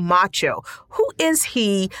Fernando Camacho. Who is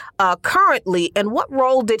he currently, and what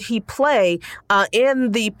role did he play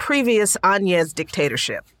in the previous Áñez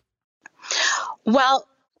dictatorship? Well,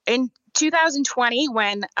 in 2020,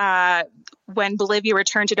 when Bolivia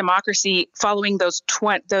returned to democracy following those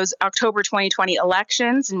October 2020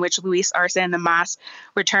 elections in which Luis Arce and the MAS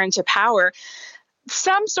returned to power,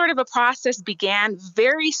 some sort of a process began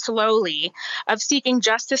very slowly of seeking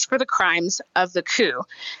justice for the crimes of the coup.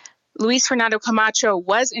 Luis Fernando Camacho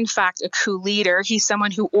was, in fact, a coup leader. He's someone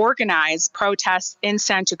who organized protests in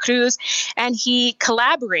Santa Cruz, and he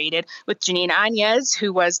collaborated with Janine Áñez,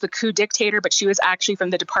 who was the coup dictator, but she was actually from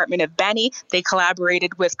the Department of Beni. They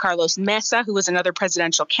collaborated with Carlos Mesa, who was another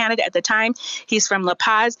presidential candidate at the time. He's from La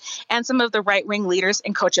Paz, and some of the right-wing leaders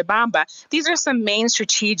in Cochabamba. These are some main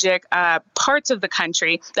strategic parts of the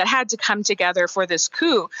country that had to come together for this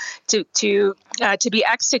coup to be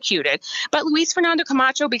executed. But Luis Fernando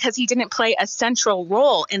Camacho, because he didn't play a central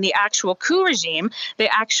role in the actual coup regime,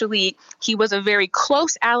 he was a very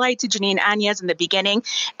close ally to Janine Áñez in the beginning,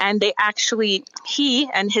 and he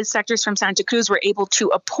and his sectors from Santa Cruz were able to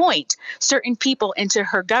appoint certain people into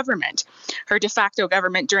her government, her de facto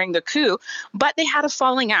government during the coup, but they had a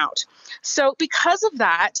falling out. So because of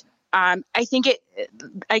that, I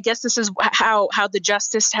guess this is how the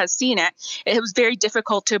justice has seen it. It was very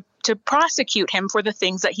difficult to prosecute him for the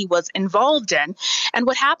things that he was involved in. And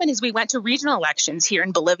what happened is we went to regional elections here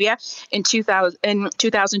in Bolivia in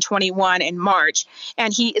 2021 in March.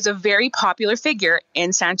 And he is a very popular figure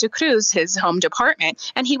in Santa Cruz, his home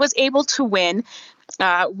department. And he was able to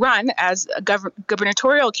run as a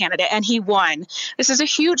gubernatorial candidate, and he won. This is a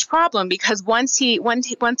huge problem because once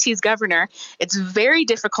he's governor, it's very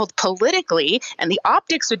difficult politically, and the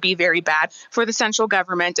optics would be very bad for the central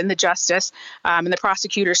government and the justice and the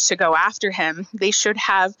prosecutors to go after him. They should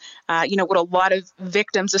have, what a lot of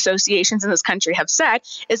victims associations in this country have said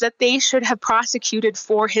is that they should have prosecuted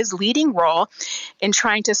for his leading role in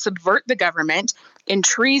trying to subvert the government, in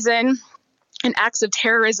treason, and acts of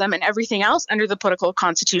terrorism and everything else under the political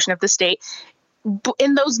constitution of the state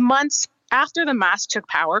in those months after the MAS took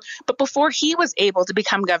power, but before he was able to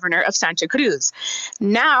become governor of Santa Cruz.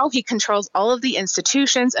 Now he controls all of the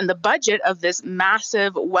institutions and the budget of this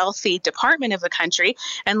massive, wealthy department of the country,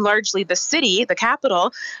 and largely the city, the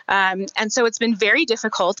capital. And so it's been very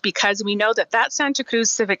difficult because we know that Santa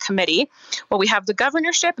Cruz Civic Committee, well, we have the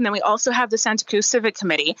governorship, and then we also have the Santa Cruz Civic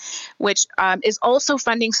Committee, which is also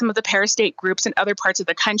funding some of the parastate groups in other parts of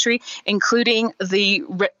the country, including the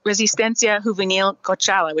Resistencia Juvenil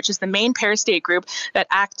Cochala, which is the main parastate group that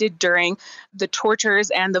acted during the tortures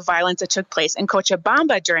and the violence that took place in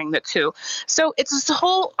Cochabamba during the coup. So it's this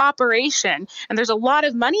whole operation, and there's a lot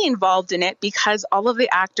of money involved in it because all of the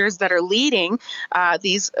actors that are leading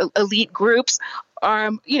these elite groups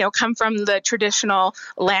come from the traditional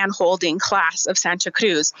land-holding class of Santa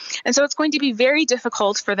Cruz. And so it's going to be very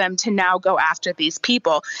difficult for them to now go after these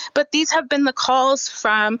people. But these have been the calls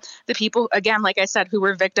from the people, again, like I said, who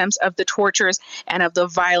were victims of the tortures and of the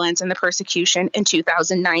violence and the persecution in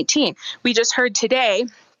 2019. We just heard today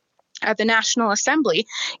at the National Assembly,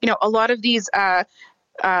 a lot of these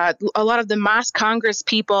a lot of the MAS Congress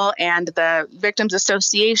people and the Victims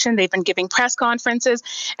Association, they've been giving press conferences,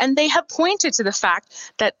 and they have pointed to the fact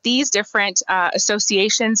that these different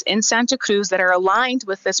associations in Santa Cruz that are aligned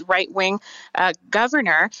with this right-wing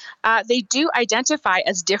governor, they do identify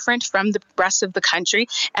as different from the rest of the country,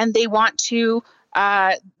 and they want to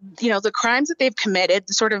the crimes that they've committed,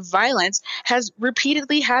 the sort of violence, has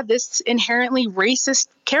repeatedly had this inherently racist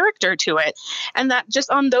character to it. And that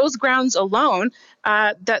just on those grounds alone,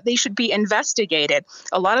 that they should be investigated.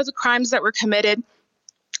 A lot of the crimes that were committed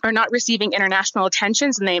are not receiving international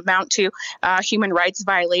attentions, and they amount to human rights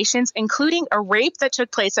violations, including a rape that took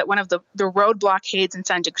place at one of the road blockades in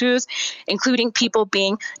Santa Cruz, including people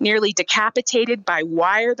being nearly decapitated by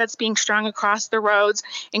wire that's being strung across the roads,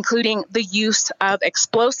 including the use of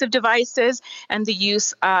explosive devices and the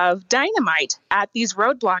use of dynamite at these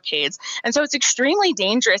road blockades. And so it's extremely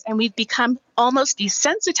dangerous, and we've become almost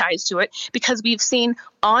desensitized to it because we've seen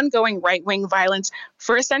ongoing right-wing violence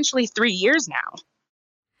for essentially 3 years now.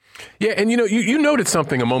 Yeah, and you noted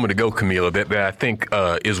something a moment ago, Camila, that I think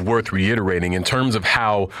is worth reiterating in terms of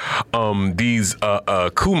how these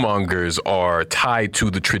coup mongers are tied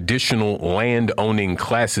to the traditional land-owning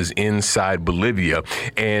classes inside Bolivia.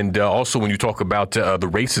 And also when you talk about the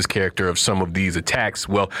racist character of some of these attacks,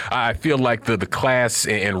 well, I feel like the class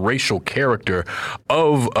and racial character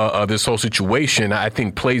of this whole situation, I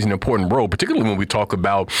think, plays an important role, particularly when we talk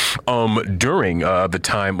about during the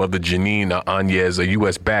time of the Janine Áñez,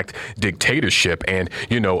 U.S.-backed dictatorship, and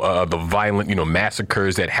the violent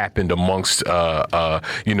massacres that happened amongst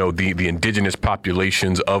the indigenous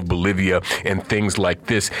populations of Bolivia and things like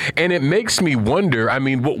this. And it makes me wonder, I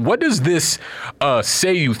mean, what does this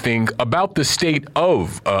say, you think, about the state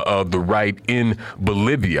of the right in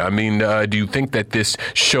Bolivia? I mean, do you think that this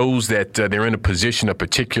shows that they're in a position of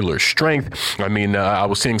particular strength? I mean, I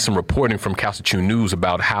was seeing some reporting from Kawsachun News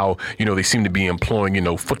about how they seem to be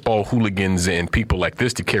employing football hooligans and people like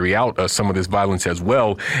this to carry out some of this violence as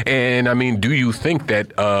well. And I mean, do you think that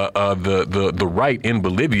the right in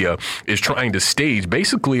Bolivia is trying to stage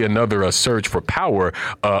basically another surge for power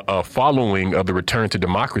following the return to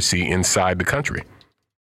democracy inside the country?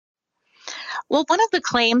 Well, one of the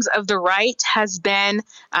claims of the right has been,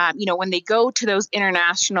 when they go to those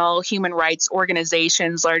international human rights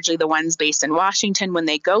organizations, largely the ones based in Washington, when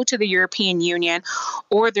they go to the European Union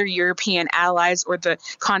or their European allies or the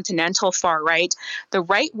continental far right, the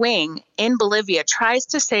right wing in Bolivia tries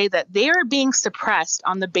to say that they are being suppressed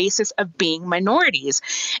on the basis of being minorities.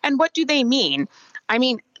 And what do they mean? I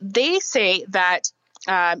mean, they say that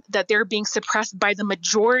they're being suppressed by the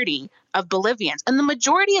majority of Bolivians. And the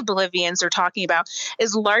majority of Bolivians they're talking about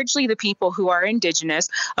is largely the people who are indigenous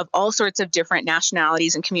of all sorts of different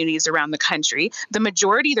nationalities and communities around the country. The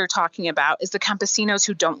majority they're talking about is the campesinos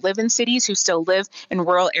who don't live in cities, who still live in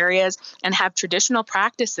rural areas and have traditional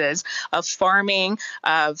practices of farming,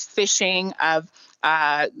 of fishing, of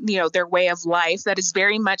their way of life that is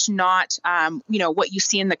very much not, what you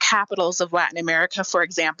see in the capitals of Latin America, for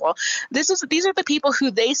example. These are the people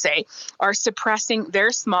who they say are suppressing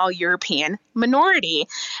their small European minority.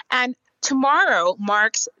 And tomorrow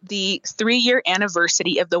marks the 3-year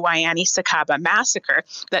anniversary of the Wayani-Sacaba massacre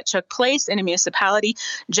that took place in a municipality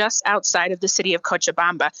just outside of the city of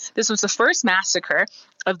Cochabamba. This was the first massacre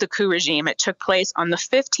of the coup regime. It took place on the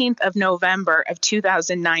 15th of November of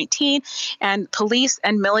 2019, and police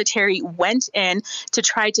and military went in to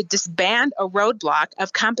try to disband a roadblock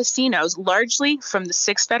of campesinos, largely from the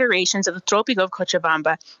 6 federations of the Tropico of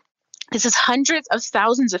Cochabamba. This is hundreds of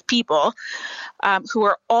thousands of people who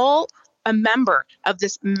are all a member of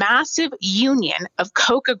this massive union of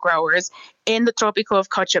coca growers in the Tropico of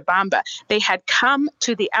Cochabamba. They had come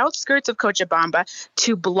to the outskirts of Cochabamba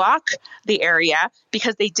to block the area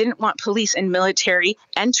because they didn't want police and military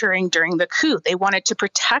entering during the coup. They wanted to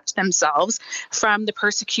protect themselves from the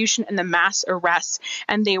persecution and the mass arrests,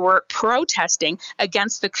 and they were protesting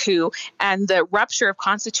against the coup and the rupture of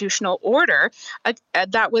constitutional order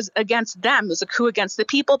that was against them. It was a coup against the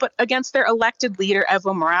people, but against their elected leader,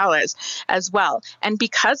 Evo Morales, as well. And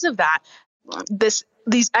because of that,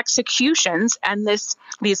 these executions and this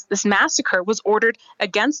massacre was ordered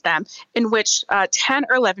against them, in which 10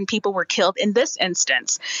 or 11 people were killed in this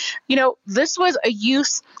instance. This was a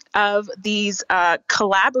use of these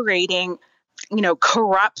collaborating,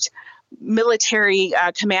 corrupt military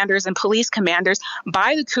commanders and police commanders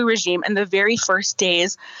by the coup regime in the very first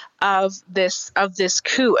days of this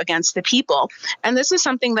coup against the people. And this is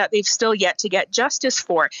something that they've still yet to get justice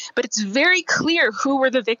for. But it's very clear who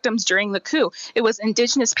were the victims during the coup. It was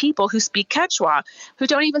indigenous people who speak Quechua, who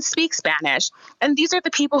don't even speak Spanish. And these are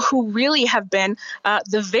the people who really have been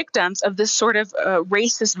the victims of this sort of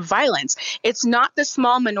racist violence. It's not the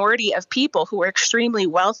small minority of people who are extremely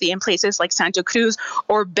wealthy in places like Santa Cruz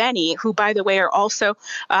or Beni, who, by the way, are also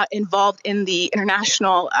involved in the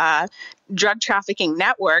international drug trafficking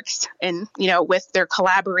networks and, with their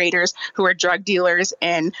collaborators who are drug dealers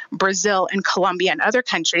in Brazil and Colombia and other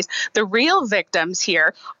countries. The real victims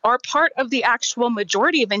here are part of the actual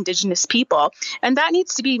majority of indigenous people. And that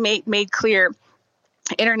needs to be made clear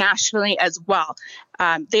internationally as well.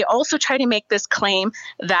 They also try to make this claim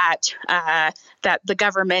that the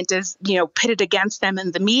government is, pitted against them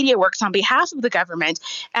and the media works on behalf of the government.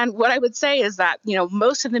 And what I would say is that,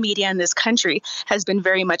 most of the media in this country has been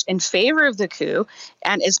very much in favor of the coup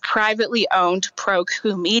and is privately owned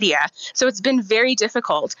pro-coup media. So it's been very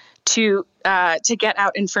difficult to get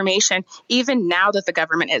out information, even now that the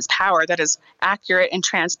government is power, that is accurate and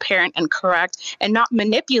transparent and correct and not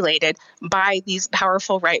manipulated by these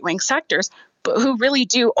powerful right-wing sectors, but who really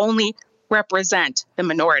do only represent the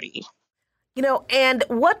minority. And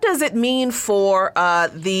what does it mean for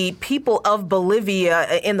the people of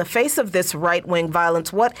Bolivia in the face of this right-wing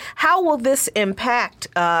violence? How will this impact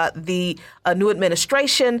the new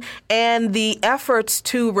administration and the efforts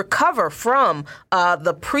to recover from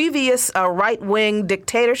the previous right-wing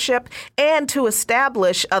dictatorship and to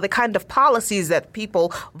establish the kind of policies that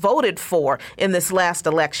people voted for in this last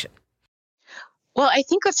election? Well, I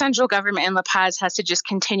think the central government in La Paz has to just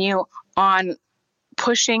continue on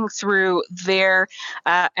pushing through their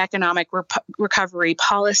economic recovery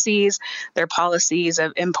policies, their policies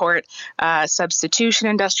of import substitution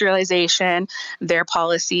industrialization, their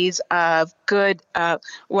policies of good,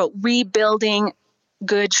 rebuilding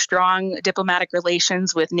good, strong diplomatic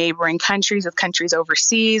relations with neighboring countries, with countries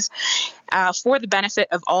overseas, for the benefit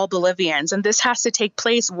of all Bolivians. And this has to take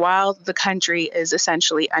place while the country is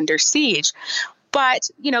essentially under siege. But,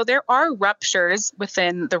 there are ruptures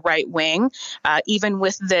within the right wing, even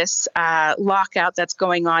with this lockout that's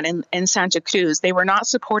going on in Santa Cruz. They were not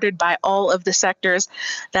supported by all of the sectors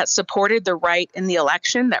that supported the right in the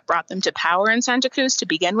election that brought them to power in Santa Cruz to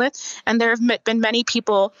begin with. And there have been many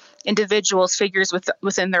people, individuals, figures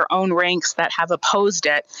within their own ranks that have opposed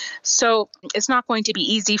it. So it's not going to be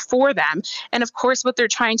easy for them. And of course, what they're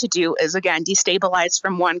trying to do is, again, destabilize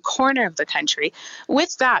from one corner of the country.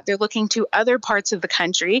 With that, they're looking to other parts of the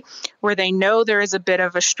country where they know there is a bit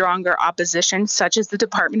of a stronger opposition, such as the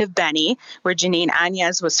Department of Beni, where Janine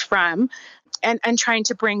Áñez was from, and trying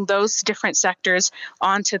to bring those different sectors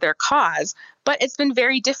onto their cause. But it's been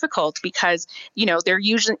very difficult because, they're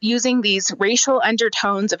using these racial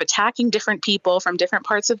undertones of attacking different people from different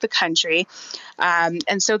parts of the country.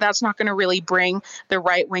 And so that's not going to really bring the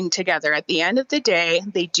right wing together. At the end of the day,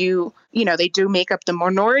 they do make up the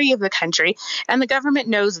minority of the country. And the government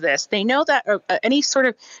knows this. They know that any sort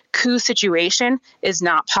of coup situation is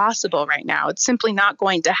not possible right now. It's simply not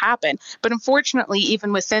going to happen. But unfortunately,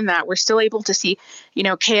 even within that, we're still able to see,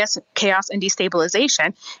 chaos and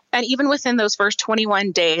destabilization. And even within those first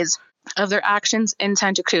 21 days of their actions in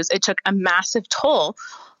Santa Cruz, it took a massive toll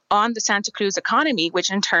on the Santa Cruz economy,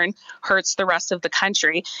 which in turn hurts the rest of the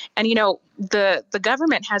country. And, the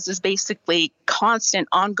government has this basically constant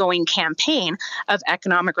ongoing campaign of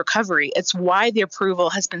economic recovery. It's why the approval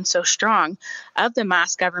has been so strong of the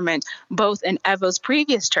mass government, both in Evo's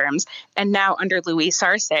previous terms and now under Luis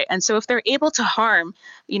Arce. And so if they're able to harm,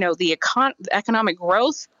 the economic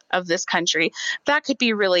growth of this country. That could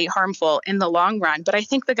be really harmful in the long run. But I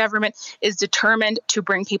think the government is determined to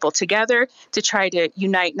bring people together, to try to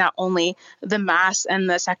unite not only the mass and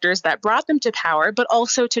the sectors that brought them to power, but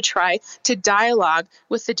also to try to dialogue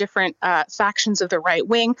with the different factions of the right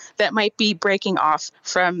wing that might be breaking off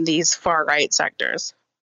from these far right sectors.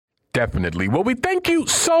 Definitely. Well, we thank you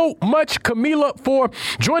so much, Camila, for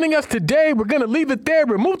joining us today. We're going to leave it there.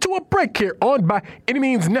 We'll move to a break here on By Any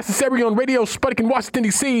Means Necessary on Radio Sputnik in Washington,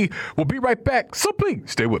 D.C. We'll be right back, so please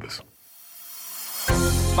stay with us.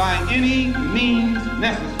 By any means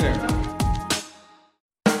necessary.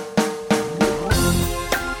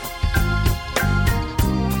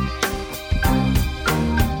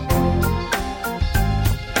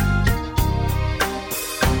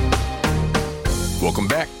 Welcome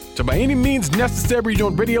back to By Any Means Necessary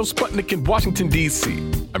on Radio Sputnik in Washington, D.C.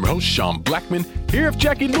 I'm your host, Sean Blackmon, here with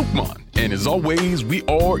Jacquie Luqman. And as always, we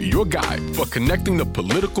are your guide for connecting the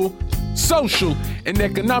political, social, and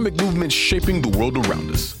economic movements shaping the world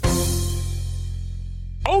around us.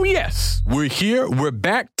 Oh, yes, we're here. We're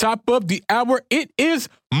back. Top of the hour. It is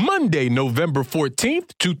Monday, November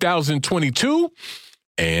 14th, 2022.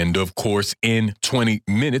 And, of course, in 20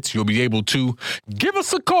 minutes, you'll be able to give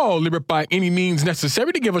us a call, by any means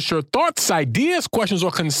necessary, to give us your thoughts, ideas, questions,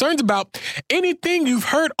 or concerns about anything you've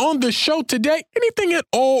heard on the show today, anything at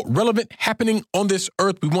all relevant happening on this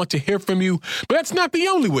earth. We want to hear from you. But that's not the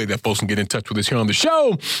only way that folks can get in touch with us here on the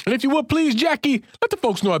show. And if you would, please, Jacquie, let the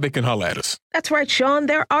folks know how they can holler at us. That's right, Sean.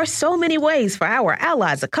 There are so many ways for our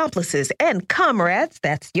allies, accomplices, and comrades,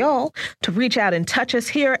 that's y'all, to reach out and touch us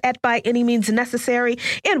here at By Any Means Necessary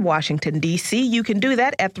in Washington, D.C. You can do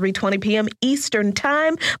that at 3:20 p.m. Eastern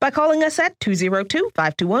Time by calling us at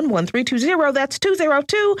 202-521-1320. That's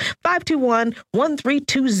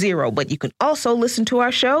 202-521-1320. But you can also listen to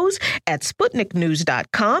our shows at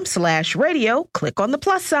SputnikNews.com/radio. Click on the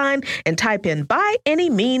plus sign and type in By Any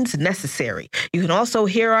Means Necessary. You can also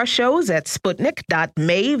hear our shows at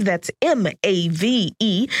Sputnik.mave, that's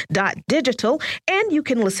MAVE.digital, and you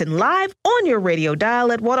can listen live on your radio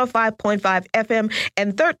dial at 105.5 FM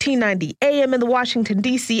and 1390 AM in the Washington,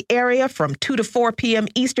 D.C. area from 2 to 4 p.m.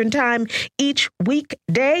 Eastern Time each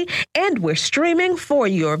weekday. And we're streaming for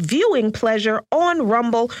your viewing pleasure on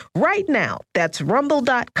Rumble right now. That's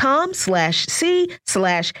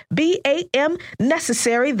rumble.com/C/BAM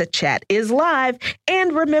necessary. The chat is live.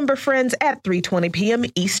 And remember, friends, at 3:20 p.m.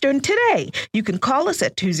 Eastern today, you can call us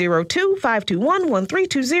at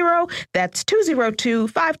 202-521-1320. That's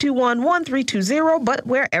 202-521-1320. But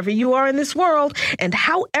wherever you are in this world and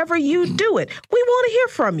however you do it, we want to hear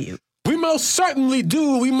from you. We most certainly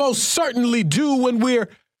do. We most certainly do. And we're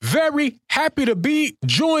very happy to be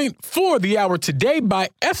joined for the hour today by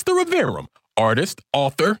Esther Iverem, artist,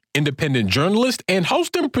 author, independent journalist, and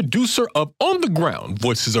host and producer of On the Ground,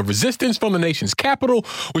 Voices of Resistance from the Nation's Capital,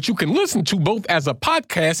 which you can listen to both as a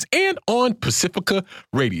podcast and on Pacifica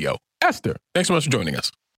Radio. Esther, thanks so much for joining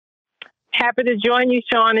us. Happy to join you,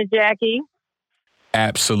 Sean and Jacquie.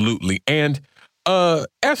 Absolutely. And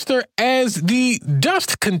Esther, as the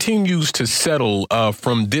dust continues to settle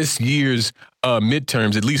from this year's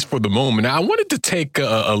midterms, at least for the moment, I wanted to take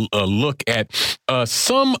a look at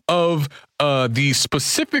some of the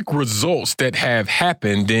specific results that have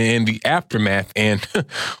happened in the aftermath and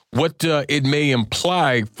what it may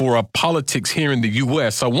imply for politics here in the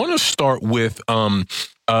U.S. I want to start with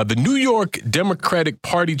the New York Democratic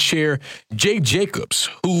Party chair, Jay Jacobs,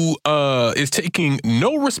 who is taking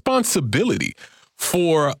no responsibility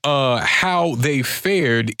for how they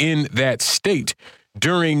fared in that state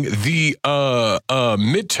during the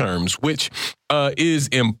midterms, which is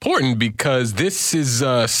important because this is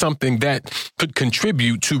something that could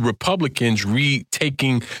contribute to Republicans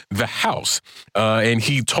retaking the House. And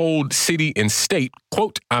he told City and State,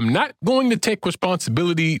 quote, "I'm not going to take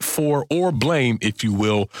responsibility for or blame, if you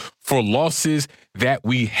will, for losses that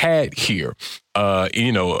we had here."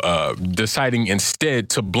 Deciding instead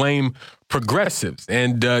to blame progressives.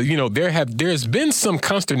 And, there's been some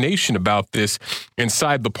consternation about this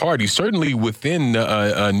inside the party, certainly within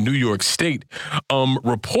New York State.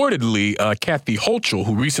 Reportedly, Kathy Hochul,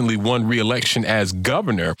 who recently won re-election as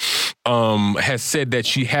governor, has said that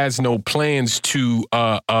she has no plans to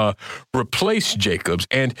replace Jacobs.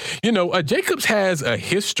 And, Jacobs has a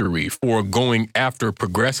history for going after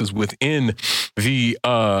progressives within the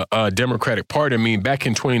Democratic Party. I mean, back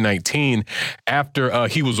in 2019, after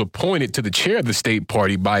he was appointed to to the chair of the state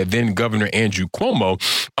party by then Governor Andrew Cuomo,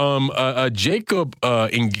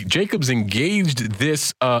 Jacobs engaged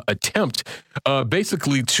this attempt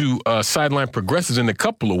basically to sideline progressives in a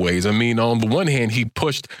couple of ways. I mean, on the one hand, he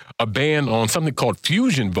pushed a ban on something called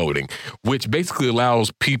fusion voting, which basically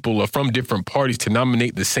allows people from different parties to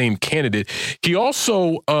nominate the same candidate. He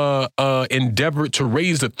also endeavored to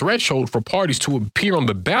raise the threshold for parties to appear on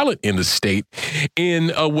the ballot in the state in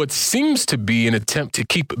what seems to be an attempt to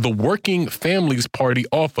keep the Working Families Party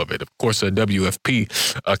off of it. Of course, WFP,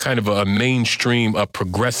 kind of a mainstream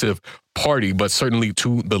progressive party, but certainly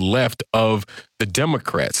to the left of the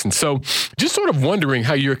Democrats. And so just sort of wondering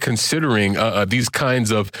how you're considering these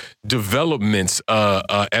kinds of developments,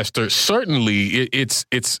 Esther. Certainly, it's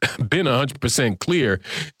been 100% clear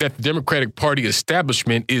that the Democratic Party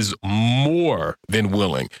establishment is more than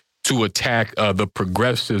willing to attack the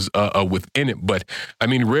progressives within it. But, I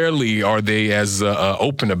mean, rarely are they as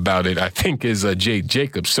open about it, I think, as Jay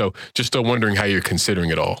Jacobs. So just wondering how you're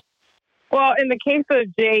considering it all. Well, in the case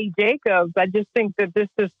of Jay Jacobs, I just think that this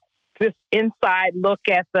is this inside look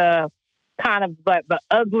at the kind of the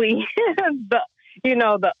ugly,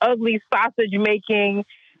 the ugly sausage making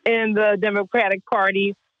in the Democratic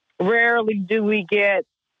Party. Rarely do we get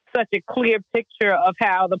such a clear picture of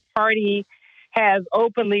how the party has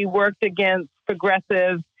openly worked against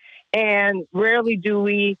progressives, and rarely do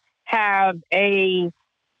we have a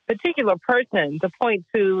particular person to point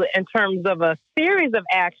to in terms of a series of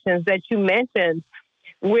actions that you mentioned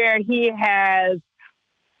where he has,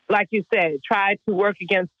 like you said, tried to work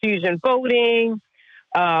against fusion voting,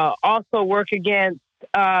 also work against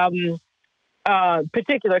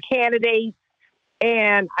particular candidates.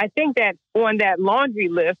 And I think that on that laundry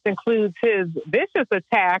list includes his vicious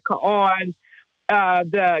attack on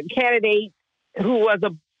the candidate who was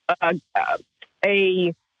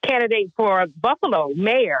a candidate for Buffalo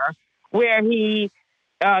mayor, where he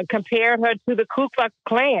compared her to the Ku Klux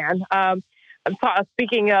Klan.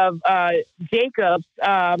 Speaking of Jacobs,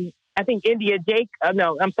 I think India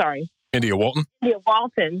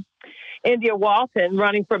Walton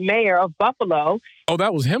running for mayor of Buffalo. Oh,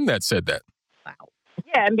 that was him that said that. Wow.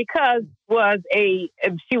 Yeah, and because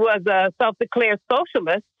she was a self-declared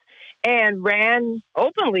socialist and ran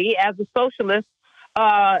openly as a socialist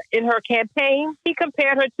in her campaign, he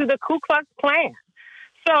compared her to the Ku Klux Klan.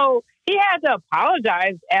 So he had to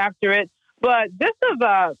apologize after it, but this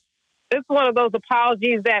is one of those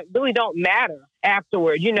apologies that really don't matter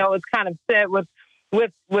afterward. It's kind of said with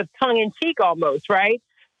tongue in cheek almost, right?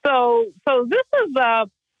 So this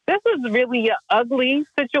is really an ugly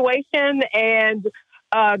situation, and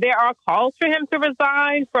there are calls for him to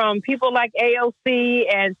resign from people like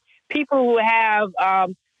AOC and people who have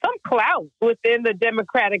some clout within the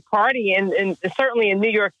Democratic Party and certainly in New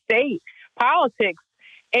York State politics.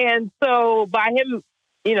 And so by him,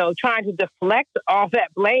 trying to deflect all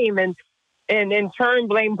that blame and in turn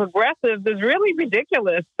blame progressives is really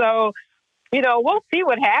ridiculous. So, we'll see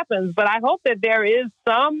what happens, but I hope that there is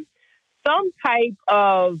some type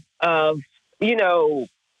of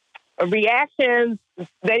reactions,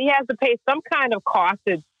 that he has to pay some kind of cost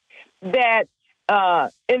that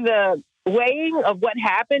in the weighing of what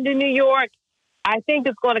happened in New York, I think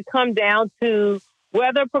it's going to come down to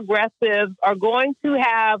whether progressives are going to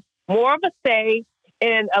have more of a say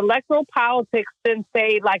in electoral politics than,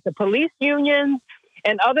 say, like the police unions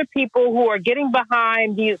and other people who are getting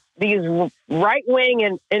behind these right-wing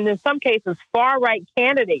and in some cases far-right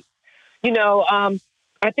candidates.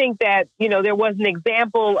 I think that, there was an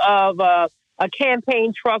example of a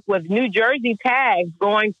campaign truck with New Jersey tags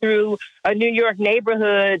going through a New York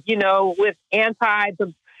neighborhood,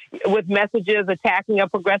 with messages attacking a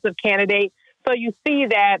progressive candidate. So you see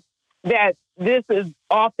that this is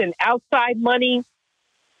often outside money.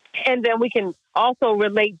 And then we can also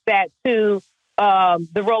relate that to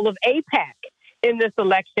the role of AIPAC in this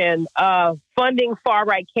election, funding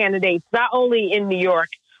far-right candidates, not only in New York,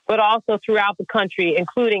 but also throughout the country,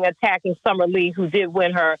 including attacking Summer Lee, who did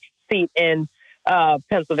win her seat in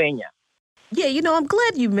Pennsylvania. Yeah, I'm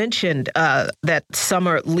glad you mentioned that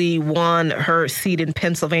Summer Lee won her seat in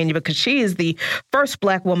Pennsylvania, because she is the first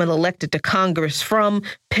Black woman elected to Congress from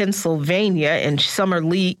Pennsylvania. And Summer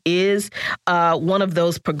Lee is one of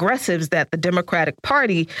those progressives that the Democratic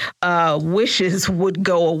Party wishes would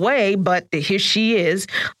go away. But here she is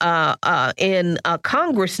in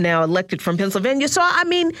Congress now, elected from Pennsylvania. So, I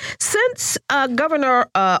mean, since Governor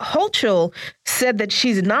Hochul said that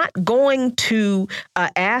she's not going to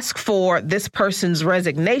ask for this person's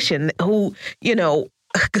resignation, who,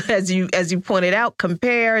 as you pointed out,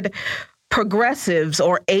 compared progressives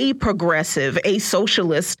or a progressive, a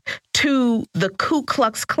socialist to the Ku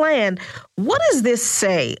Klux Klan. What does this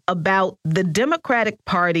say about the Democratic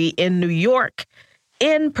Party in New York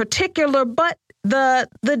in particular, but the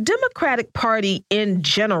Democratic Party in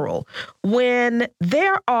general, when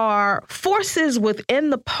there are forces within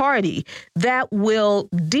the party that will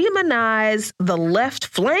demonize the left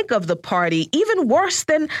flank of the party even worse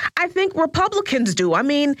than I think Republicans do? I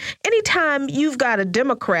mean, anytime you've got a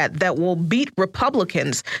Democrat that will beat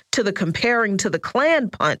Republicans to the comparing to the Klan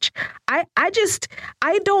punch, I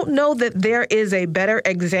don't know that there is a better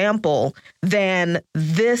example than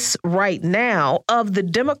this right now of the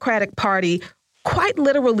Democratic Party quite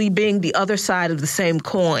literally being the other side of the same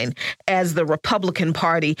coin as the Republican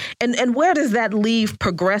Party. And where does that leave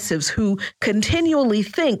progressives who continually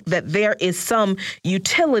think that there is some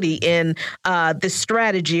utility in this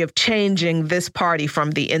strategy of changing this party from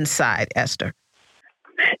the inside, Esther?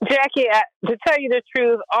 Jackie, to tell you the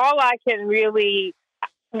truth,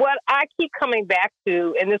 what I keep coming back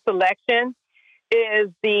to in this election is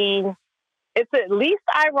it's at least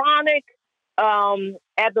ironic.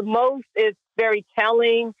 At the most, it's very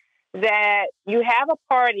telling that you have a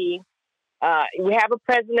party, we have a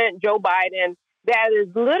president, Joe Biden, that is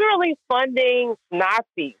literally funding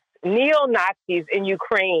Nazis, neo-Nazis in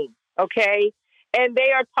Ukraine, okay? And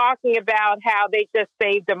they are talking about how they just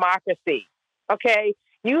saved democracy, okay?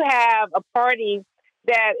 You have a party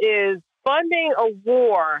that is funding a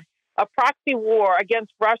war, a proxy war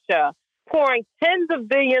against Russia, pouring tens of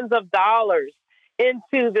billions of dollars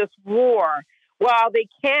into this war while they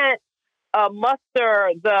can't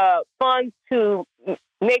muster the funds to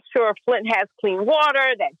make sure Flint has clean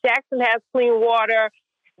water, that Jackson has clean water,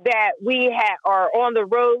 that we are on the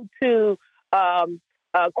road to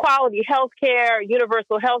quality health care,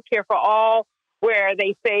 universal health care for all, where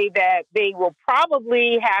they say that they will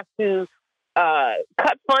probably have to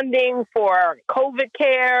cut funding for COVID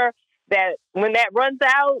care, that when that runs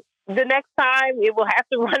out the next time, it will have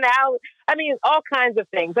to run out. I mean, all kinds of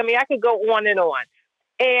things. I mean, I could go on and on.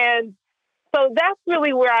 And so that's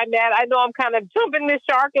really where I'm at. I know I'm kind of jumping the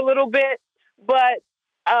shark a little bit, but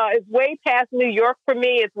it's way past New York for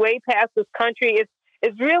me. It's way past this country.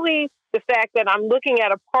 It's really the fact that I'm looking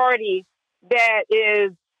at a party that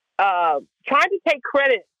is trying to take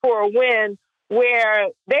credit for a win where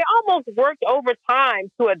they almost worked overtime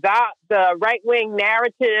to adopt the right-wing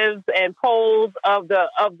narratives and polls of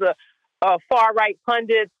the far-right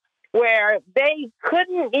pundits, where they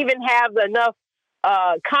couldn't even have enough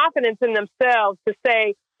confidence in themselves to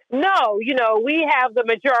say, no, we have the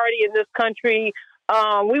majority in this country.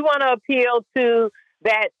 We want to appeal to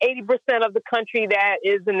that 80% of the country that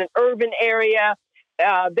is in an urban area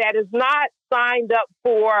that is not signed up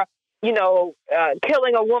for,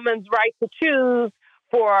 killing a woman's right to choose,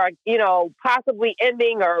 for, possibly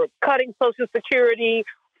ending or cutting Social Security,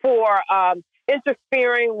 for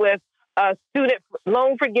interfering with student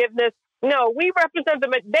loan forgiveness. No, we represent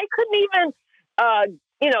them. They couldn't even,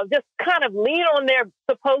 just kind of lean on their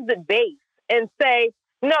supposed base and say,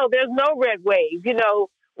 no, there's no red wave.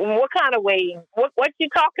 What kind of wave? What you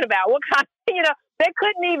talking about? What kind? They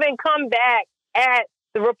couldn't even come back at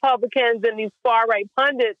the Republicans and these far right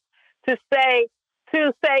pundits to say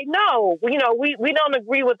no. We don't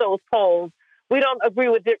agree with those polls. We don't agree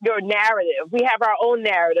with your narrative. We have our own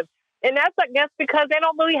narrative, and that's I guess because they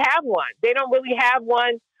don't really have one. They don't really have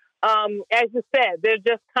one. As you said, they're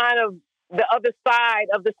just kind of the other side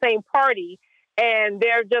of the same party, and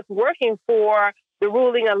they're just working for the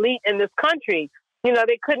ruling elite in this country.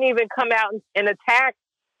 They couldn't even come out and attack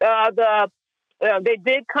they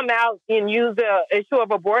did come out and use the issue of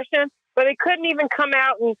abortion, but they couldn't even come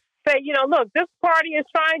out and say, look, this party is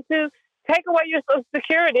trying to take away your Social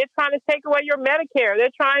Security. They're trying to take away your Medicare. They're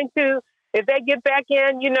trying to, if they get back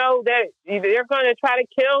in, they're going to try to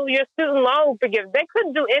kill your student loan forgiveness. They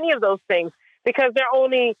couldn't do any of those things because they're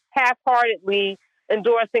only half-heartedly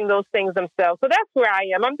endorsing those things themselves. So that's where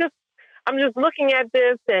I am. I'm just looking at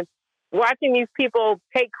this and watching these people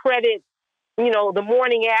take credit, the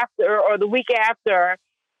morning after or the week after,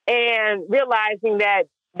 and realizing that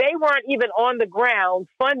they weren't even on the ground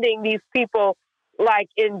funding these people like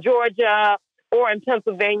in Georgia or in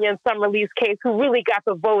Pennsylvania in some release case who really got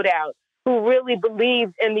the vote out, who really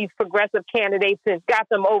believed in these progressive candidates and got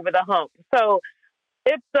them over the hump. So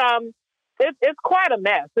it's quite a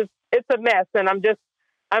mess. It's a mess. And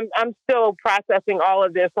I'm still processing all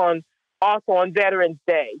of this also on Veterans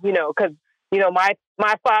Day, because,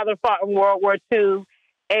 my father fought in World War II,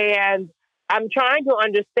 and I'm trying to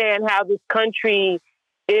understand how this country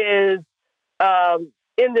is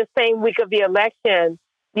in the same week of the election,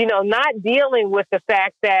 not dealing with the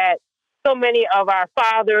fact that so many of our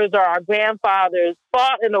fathers or our grandfathers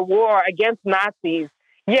fought in a war against Nazis,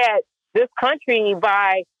 yet this country,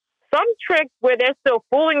 by some tricks where they're still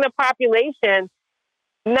fooling the population,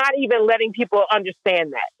 not even letting people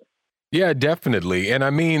understand that. Yeah, definitely. And I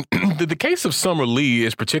mean, the case of Summer Lee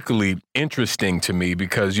is particularly interesting to me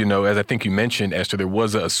because, you know, as I think you mentioned, Esther, there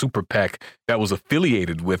was a super PAC that was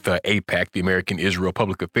affiliated with AIPAC, the American Israel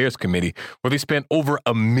Public Affairs Committee, where they spent over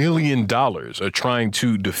 $1 million trying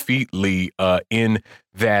to defeat Lee in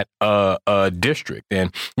that district.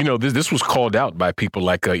 And, you know, this was called out by people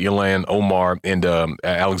like Ilan Omar and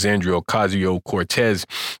Alexandria Ocasio-Cortez,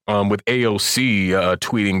 with AOC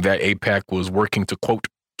tweeting that AIPAC was working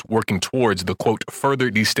towards the, quote, further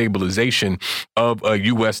destabilization of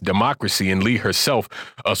U.S. democracy. And Lee herself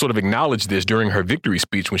sort of acknowledged this during her victory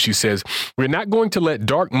speech when she says, "We're not going to let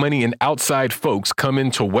dark money and outside folks come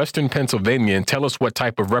into Western Pennsylvania and tell us what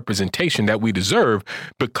type of representation that we deserve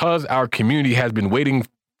because our community has been waiting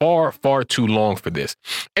far, far too long for this."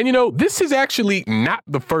 And, you know, this is actually not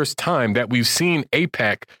the first time that we've seen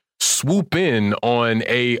AIPAC swoop in on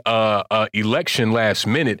a election last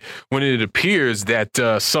minute when it appears that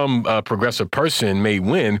some progressive person may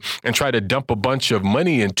win and try to dump a bunch of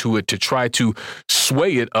money into it to try to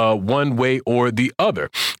sway it one way or the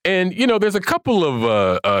other. And, you know, there's a couple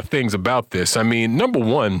of things about this. I mean, number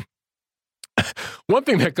one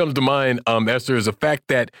thing that comes to mind, Esther, is the fact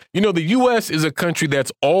that, you know, the U.S. is a country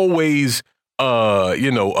that's always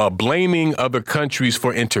blaming other countries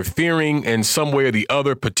for interfering in some way or the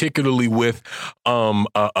other, particularly with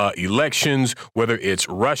elections, whether it's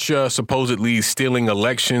Russia supposedly stealing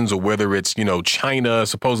elections or whether it's, you know, China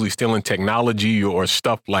supposedly stealing technology or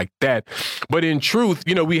stuff like that. But in truth,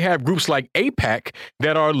 you know, we have groups like AIPAC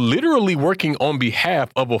that are literally working on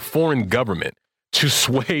behalf of a foreign government to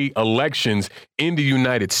sway elections in the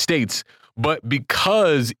United States. But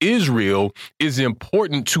because Israel is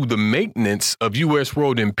important to the maintenance of U.S.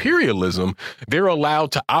 world imperialism, they're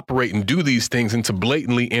allowed to operate and do these things and to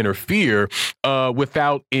blatantly interfere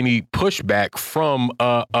without any pushback from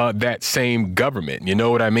that same government. You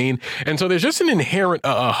know what I mean? And so there's just an inherent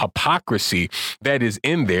hypocrisy that is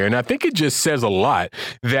in there. And I think it just says a lot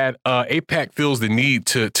that AIPAC feels the need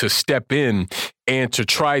to step in and to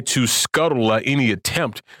try to scuttle any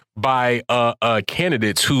attempt by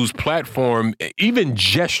candidates whose platform even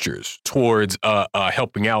gestures towards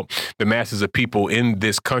helping out the masses of people in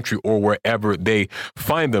this country or wherever they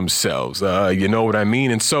find themselves. You know what I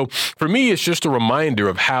mean? And so for me, it's just a reminder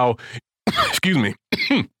of how,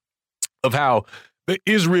 of how the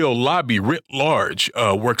Israel lobby writ large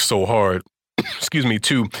works so hard,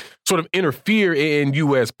 to sort of interfere in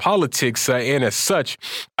U.S. politics. And as such,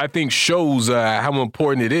 I think shows how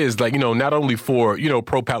important it is, like, you know, not only for, you know,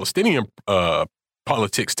 pro-Palestinian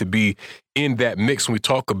politics to be in that mix when we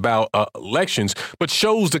talk about elections, but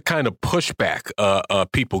shows the kind of pushback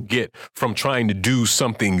people get from trying to do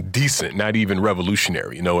something decent, not even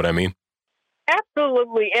revolutionary. You know what I mean?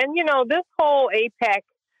 Absolutely. And, you know, this whole AIPAC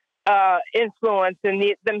influence and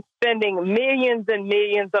them spending millions and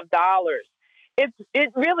millions of dollars,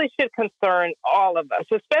 it really should concern all of us,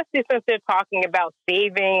 especially since they're talking about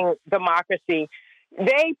saving democracy.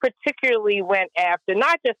 They particularly went after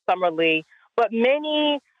not just Summer Lee, but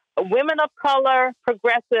many women of color,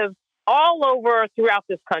 progressives all over throughout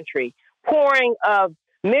this country, pouring of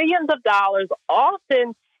millions of dollars,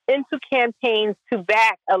 often into campaigns to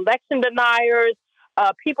back election deniers,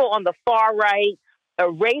 people on the far right,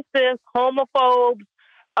 racists, homophobes,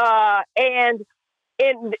 and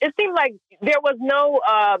it seemed like there was no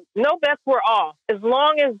bets were off as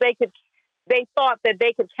long as they thought that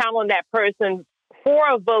they could count on that person for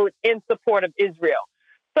a vote in support of Israel.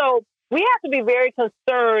 So we have to be very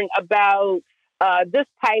concerned about this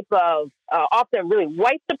type of often really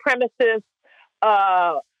white supremacist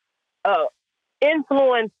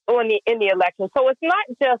influence in the election. So it's not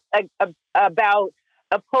just about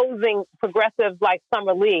opposing progressives like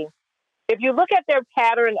Summer Lee. If you look at their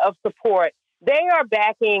pattern of support, they are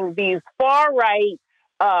backing these far-right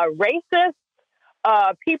racists,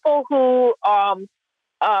 people who,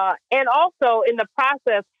 and also in the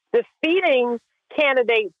process, defeating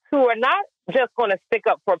candidates who are not just going to stick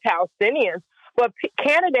up for Palestinians, but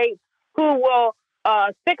candidates who will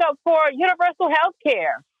stick up for universal health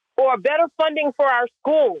care or better funding for our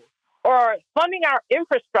schools or funding our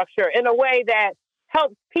infrastructure in a way that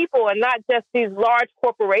helps people and not just these large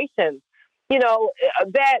corporations. You know,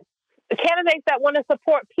 that candidates that want to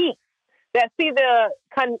support peace, that see the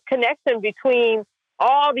connection between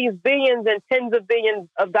all these billions and tens of billions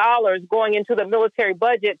of dollars going into the military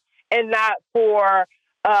budget and not for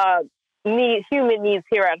human needs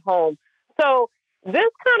here at home. So this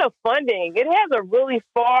kind of funding, it has a really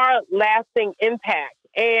far-lasting impact.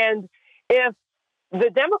 And if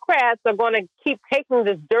the Democrats are going to keep taking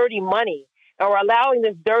this dirty money or allowing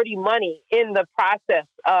this dirty money in the process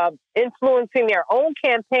of influencing their own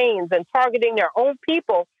campaigns and targeting their own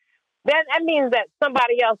people, then that means that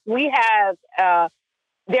somebody else, there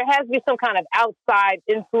has to be some kind of outside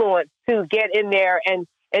influence to get in there and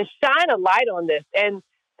shine a light on this and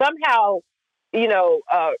somehow,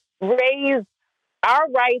 raise our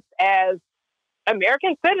rights as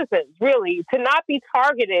American citizens, really, to not be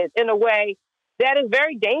targeted in a way that is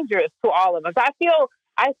very dangerous to all of us. I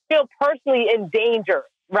feel personally in danger,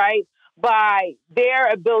 right, by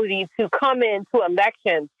their ability to come into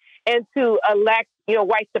elections and to elect,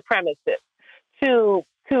 white supremacists, to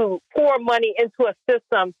pour money into a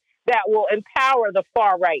system that will empower the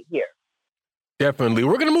far right here. Definitely.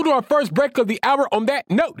 We're going to move to our first break of the hour on that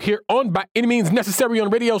note here on By Any Means Necessary on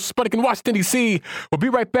Radio Sputnik in Washington, D.C. We'll be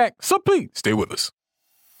right back, so please stay with us.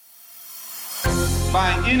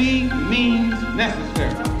 By any means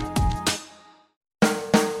necessary.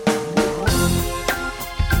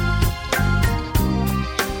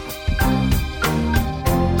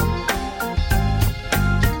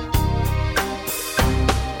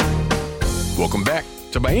 Welcome back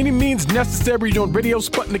to By Any Means Necessary on Radio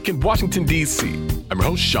Sputnik in Washington, D.C. I'm your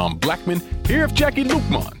host, Sean Blackmon, here with Jacquie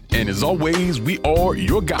Luqman. And as always, we are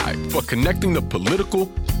your guide for connecting the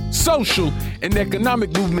political, social, and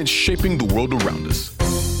economic movements shaping the world around us.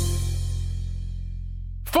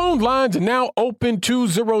 Phone lines are now open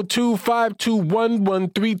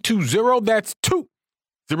 202-521-1320. That's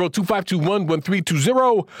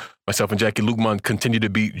 202-521-1320. Myself and Jacquie Luqman continue to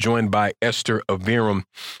be joined by Esther Iverem.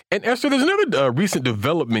 And Esther, there's another recent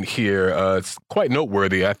development here. It's quite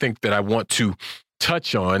noteworthy, I think, that I want to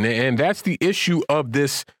touch on. And that's the issue of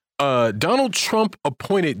this Donald Trump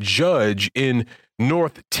appointed judge in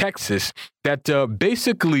North Texas that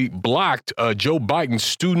basically blocked Joe Biden's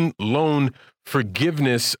student loan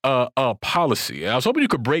forgiveness policy. I was hoping you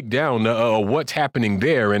could break down what's happening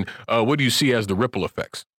there and what do you see as the ripple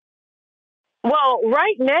effects? Well,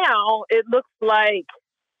 right now, it looks like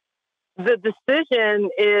the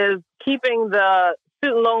decision is keeping the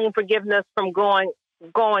student loan forgiveness from going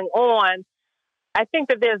on. I think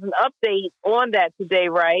that there's an update on that today,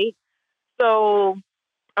 right? So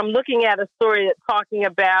I'm looking at a story that's talking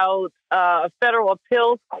about a federal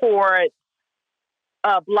appeals court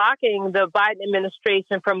blocking the Biden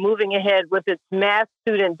administration from moving ahead with its mass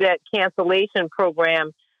student debt cancellation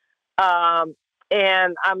program. And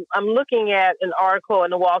I'm looking at an article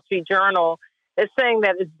in the Wall Street Journal that's saying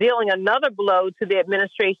that it's dealing another blow to the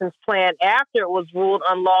administration's plan after it was ruled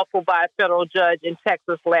unlawful by a federal judge in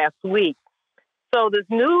Texas last week. So this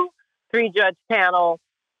new 3-judge panel,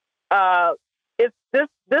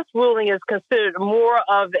 this ruling is considered more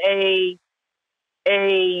of a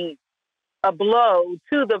blow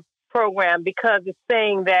to the program because it's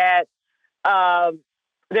saying that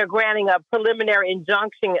they're granting a preliminary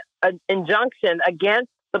injunction against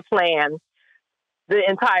the plan, the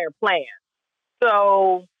entire plan.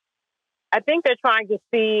 So I think they're trying to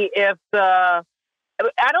see if I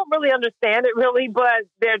don't really understand it really, but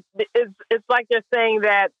it's like they're saying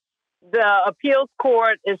that the appeals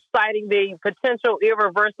court is citing the potential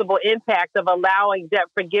irreversible impact of allowing debt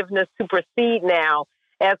forgiveness to proceed now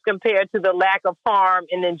as compared to the lack of harm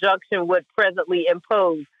an injunction would presently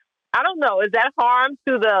impose. I don't know. Is that harm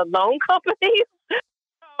to the loan companies?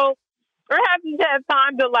 So perhaps you have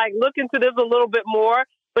time to look into this a little bit more.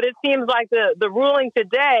 But it seems like the ruling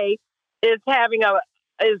today is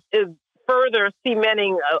is further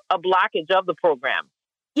cementing a blockage of the program.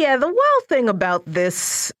 Yeah, the wild thing about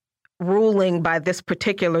this ruling by this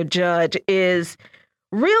particular judge is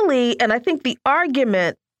really, and I think the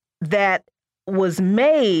argument that was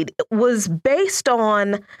made was based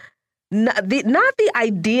on not the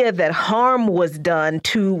idea that harm was done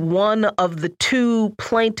to one of the two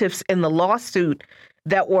plaintiffs in the lawsuit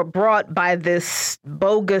that were brought by this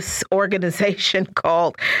bogus organization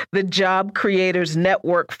called the Job Creators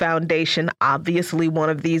Network Foundation, obviously one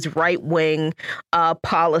of these right-wing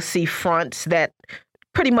policy fronts that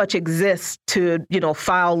pretty much exist to,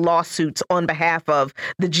 file lawsuits on behalf of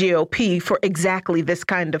the GOP for exactly this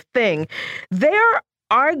kind of thing. Their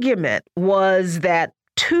argument was that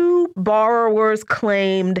two borrowers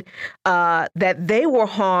claimed that they were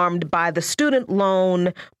harmed by the student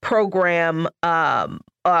loan program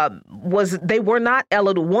they were not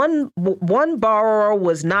eligible. One borrower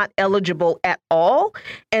was not eligible at all,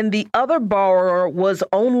 and the other borrower was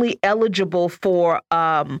only eligible for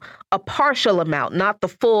a partial amount, not the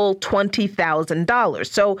full $20,000.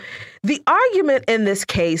 So the argument in this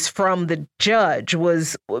case from the judge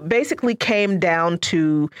was basically came down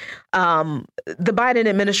to the Biden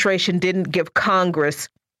administration didn't give Congress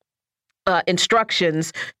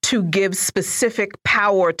instructions to give specific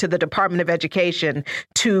power to the Department of Education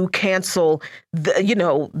to cancel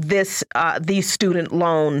these student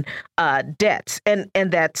loan debts, and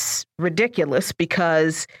that's ridiculous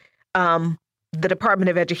because the Department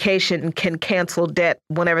of Education can cancel debt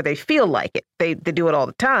whenever they feel like it. They do it all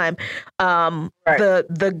the time. Right.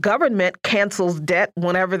 The government cancels debt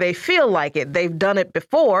whenever they feel like it. They've done it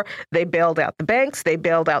before. They bailed out the banks. They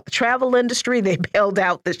bailed out the travel industry. They bailed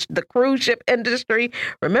out the cruise ship industry.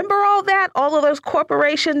 Remember all that? All of those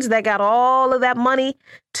corporations that got all of that money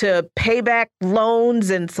to pay back loans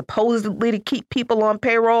and supposedly to keep people on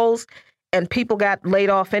payrolls. And people got laid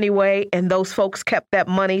off anyway, and those folks kept that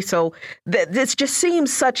money. So this just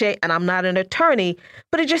seems such a, and I'm not an attorney,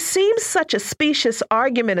 but it just seems such a specious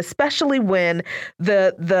argument, especially when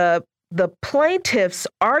the plaintiffs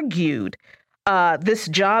argued, this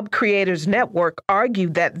Job Creators Network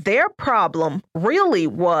argued that their problem really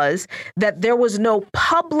was that there was no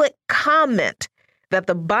public comment, that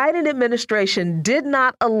the Biden administration did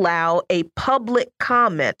not allow a public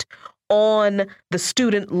comment on the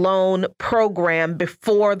student loan program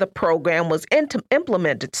before the program was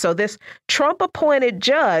implemented. So this Trump-appointed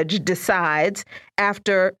judge decides,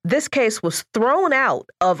 after this case was thrown out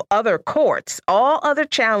of other courts, all other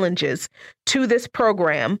challenges to this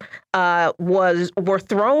program were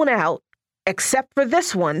thrown out, except for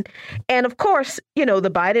this one. And of course, the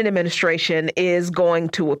Biden administration is going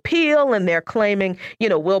to appeal, and they're claiming,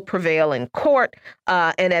 we'll prevail in court.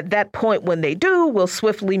 And at that point, when they do, we'll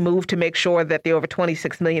swiftly move to make sure that the over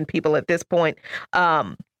 26 million people at this point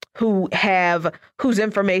whose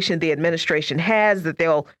information the administration has, that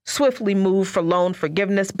they'll swiftly move for loan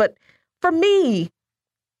forgiveness. But for me,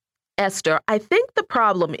 Esther, I think the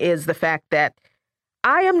problem is the fact that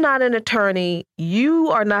I am not an attorney. You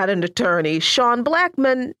are not an attorney. Sean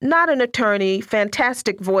Blackmon, not an attorney.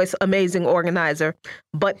 Fantastic voice, amazing organizer,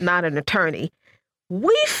 but not an attorney.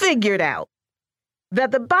 We figured out that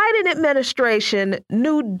the Biden administration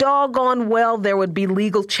knew doggone well there would be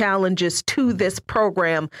legal challenges to this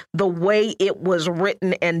program the way it was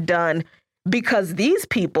written and done, because these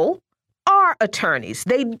people are attorneys.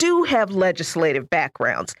 They do have legislative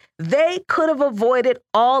backgrounds. They could have avoided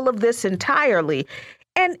all of this entirely.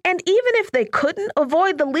 And even if they couldn't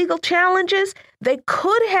avoid the legal challenges, they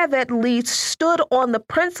could have at least stood on the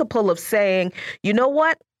principle of saying, you know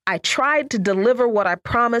what? I tried to deliver what I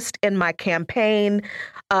promised in my campaign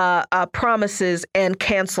promises and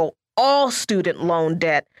cancel all student loan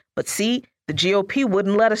debt. But see, the GOP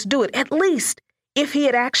wouldn't let us do it. At least if he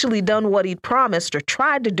had actually done what he'd promised or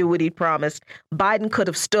tried to do what he'd promised, Biden could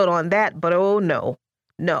have stood on that. But oh, no.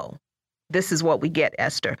 This is what we get,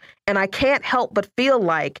 Esther. And I can't help but feel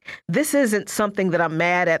like this isn't something that I'm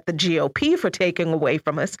mad at the GOP for taking away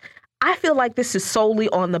from us. I feel like this is solely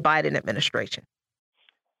on the Biden administration.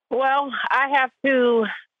 Well, I have to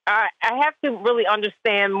really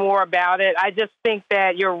understand more about it. I just think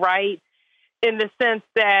that you're right in the sense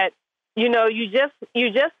that, you just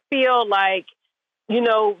feel like,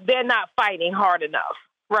 they're not fighting hard enough,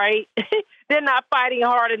 right? They're not fighting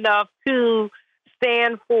hard enough to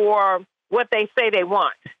stand for what they say they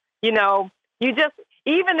want. Even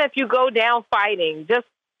if you go down fighting, just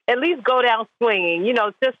at least go down swinging,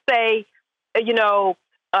 just say,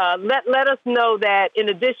 let us know that in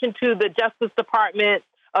addition to the Justice Department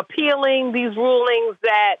appealing these rulings,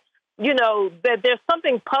 that, that there's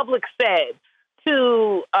something public said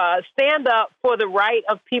to stand up for the right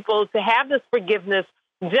of people to have this forgiveness,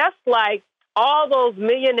 just like all those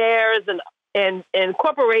millionaires and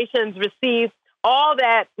corporations received all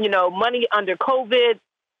that, money under COVID.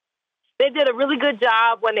 They did a really good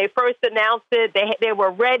job when they first announced it. They were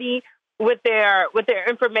ready with their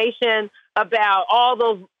information about all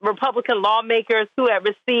those Republican lawmakers who had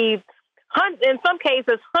received, in some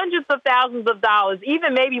cases, hundreds of thousands of dollars,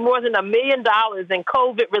 even maybe more than $1 million in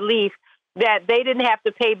COVID relief that they didn't have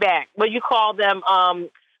to pay back. Well, you call them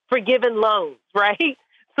forgiven loans, right?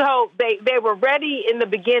 So they were ready in the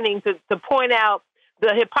beginning to point out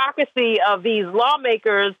the hypocrisy of these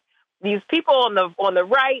lawmakers, these people on the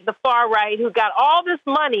right, the far right, who got all this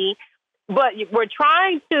money, but were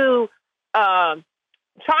trying to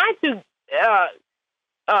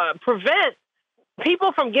prevent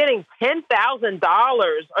people from getting $10,000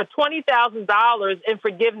 or $20,000 in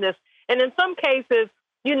forgiveness. And in some cases,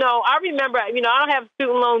 I remember, I don't have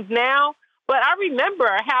student loans now, but I remember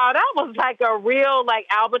how that was like a real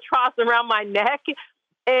albatross around my neck.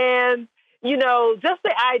 And, just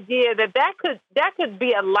the idea that could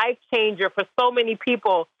be a life changer for so many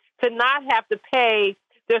people to not have to pay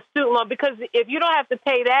their student loan. Because if you don't have to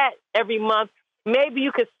pay that every month, maybe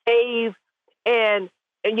you could save and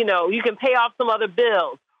you can pay off some other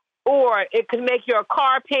bills, or it could make your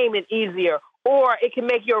car payment easier, or it can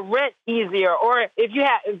make your rent easier, or if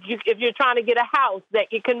you're trying to get a house, that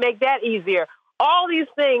it can make that easier. All these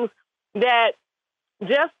things that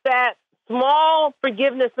just that small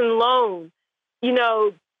forgiveness and loan,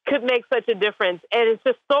 could make such a difference. And it's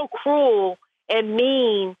just so cruel and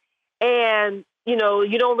mean. And, you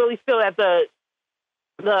don't really feel that the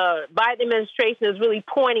Biden administration is really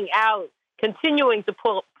continuing to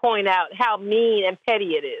point out how mean and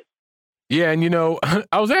petty it is. Yeah, and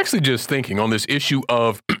I was actually just thinking on this issue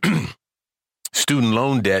of student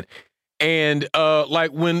loan debt, and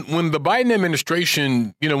when the Biden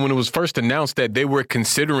administration, when it was first announced that they were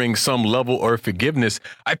considering some level of forgiveness,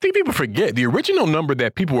 I think people forget the original number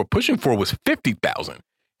that people were pushing for was 50,000.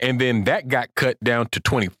 And then that got cut down to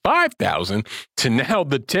 25,000 to now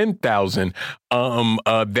the 10,000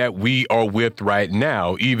 that we are with right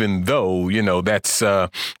now, even though, that's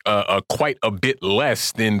quite a bit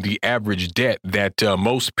less than the average debt that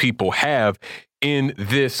most people have in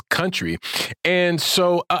this country. And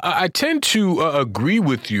so I tend to agree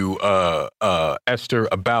with you, Esther,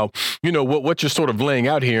 about, what you're sort of laying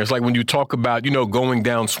out here. It's like when you talk about, going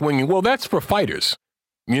down swinging, well, that's for fighters.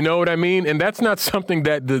 You know what I mean? And that's not something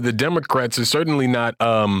that the Democrats is certainly not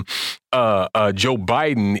Joe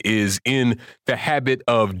Biden is in the habit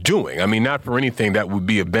of doing. I mean, not for anything that would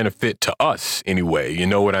be a benefit to us anyway. You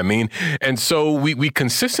know what I mean? And so we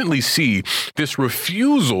consistently see this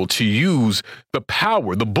refusal to use the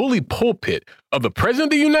power, the bully pulpit of the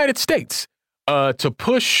president of the United States to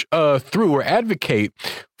push through or advocate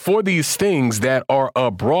for these things that are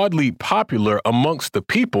broadly popular amongst the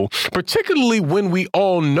people, particularly when we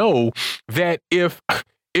all know that if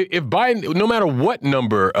Biden, no matter what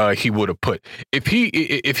number he would have put, if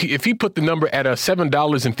he put the number at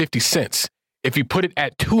 $7.50, if he put it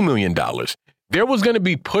at $2 million, there was going to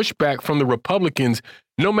be pushback from the Republicans,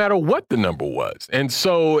 no matter what the number was. And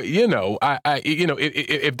so,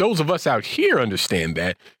 if those of us out here understand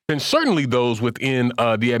that, then certainly those within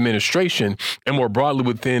the administration and more broadly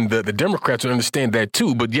within the Democrats would understand that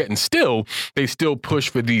too. But yet and still, they still push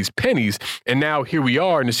for these pennies. And now here we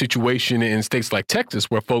are in a situation in states like Texas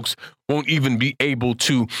where folks won't even be able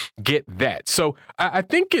to get that. So I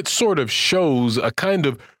think it sort of shows a kind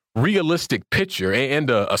of realistic picture and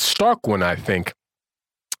a stark one, I think,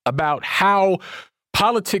 about how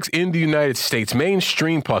politics in the United States,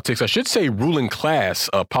 mainstream politics, I should say ruling class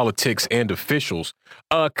politics and officials,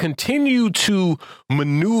 continue to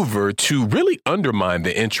maneuver to really undermine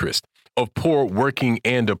the interest of poor, working,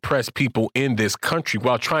 and oppressed people in this country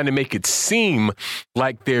while trying to make it seem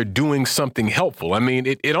like they're doing something helpful. I mean,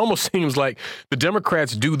 it almost seems like the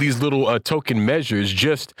Democrats do these little token measures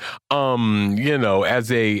just,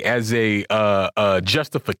 as a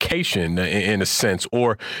justification in a sense,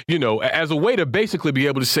 or, as a way to basically be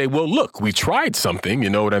able to say, well, look, we tried something, you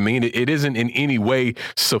know what I mean? It isn't in any way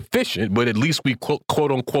sufficient, but at least we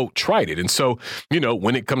quote unquote tried it. And so,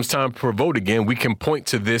 when it comes time for a vote again, we can point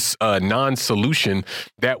to this non-solution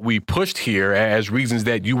that we pushed here as reasons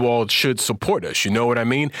that you all should support us. You know what I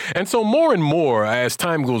mean? And so more and more as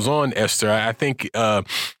time goes on, Esther, I think,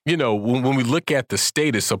 when we look at the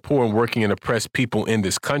status of poor and working and oppressed people in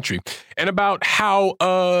this country and about how,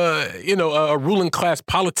 a ruling class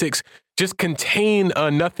politics just contain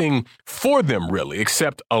nothing for them really,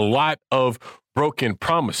 except a lot of broken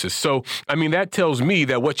promises. So, I mean, that tells me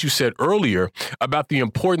that what you said earlier about the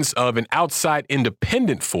importance of an outside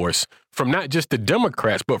independent force from not just the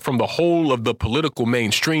Democrats, but from the whole of the political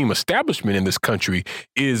mainstream establishment in this country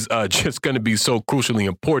is just going to be so crucially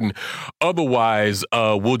important. Otherwise,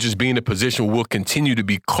 we'll just be in a position where we'll continue to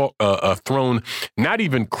be thrown not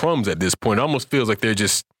even crumbs at this point. It almost feels like they're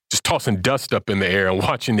just tossing dust up in the air and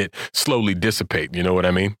watching it slowly dissipate. You know what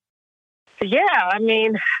I mean? Yeah, I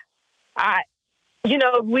mean,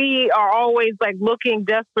 we are always looking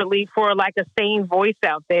desperately for a sane voice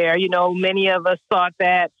out there. Many of us thought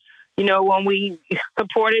that, when we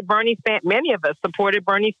supported many of us supported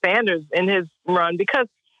Bernie Sanders in his run because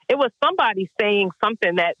it was somebody saying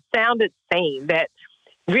something that sounded sane, that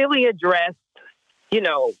really addressed,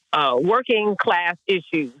 working class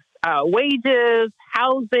issues, wages,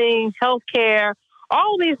 housing, healthcare,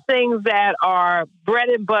 all these things that are bread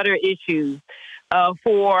and butter issues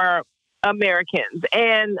for Americans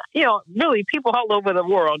and, really people all over the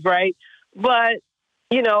world, right? But,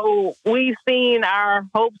 we've seen our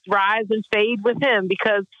hopes rise and fade with him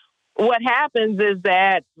because what happens is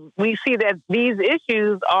that we see that these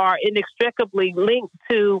issues are inextricably linked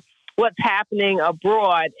to what's happening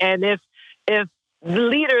abroad. And if the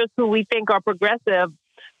leaders who we think are progressive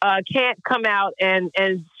can't come out and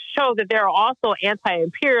show that they're also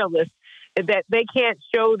anti-imperialists, that they can't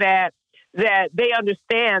show that they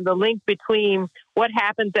understand the link between what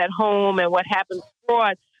happens at home and what happens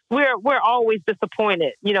abroad, we're always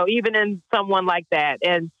disappointed, even in someone like that.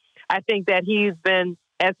 And I think that he's been,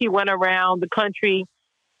 as he went around the country,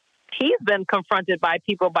 he's been confronted by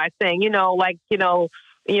people by saying, Bernie,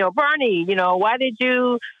 why did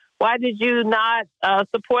you not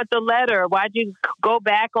support the letter? Why'd you go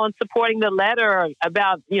back on supporting the letter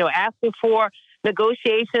about, asking for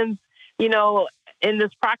negotiations, in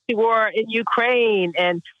this proxy war in Ukraine?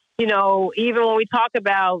 And, even when we talk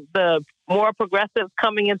about the more progressives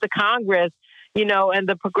coming into Congress, and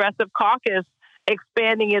the Progressive Caucus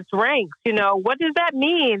expanding its ranks, what does that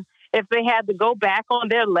mean if they had to go back on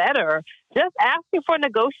their letter? Just asking for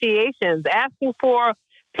negotiations, asking for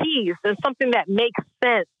peace is something that makes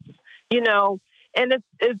sense, and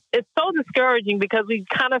it's so discouraging because we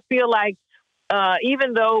kind of feel like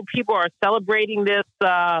even though people are celebrating this,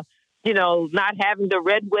 not having the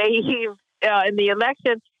red wave in the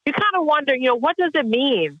election, you kind of wonder, what does it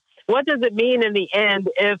mean? What does it mean in the end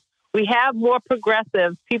if we have more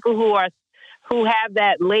progressives, people who have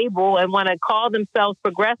that label and want to call themselves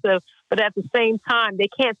progressive, but at the same time, they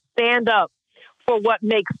can't stand up for what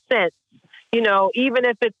makes sense, even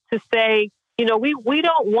if it's to say, we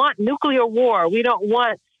don't want nuclear war. We don't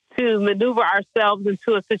want to maneuver ourselves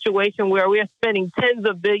into a situation where we're spending tens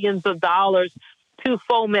of billions of dollars to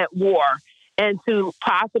foment war and to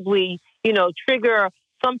possibly, trigger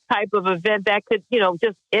some type of event that could,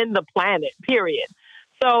 just end the planet, period.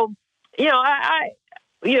 So, we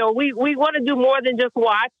want to do more than just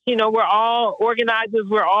watch. We're all organizers.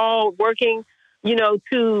 We're all working,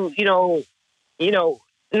 to,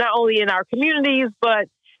 not only in our communities, but,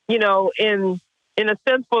 in a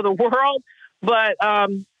sense for the world. But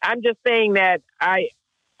I'm just saying that I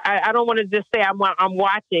don't want to just say I'm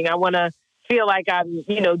watching. I want to feel like I'm,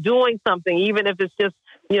 doing something, even if it's just,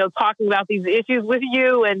 talking about these issues with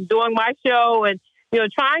you and doing my show and,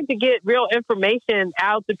 trying to get real information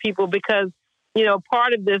out to people because,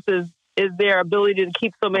 part of this is their ability to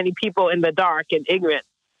keep so many people in the dark and ignorant.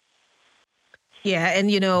 Yeah. And,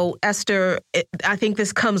 Esther, I think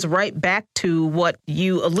this comes right back to what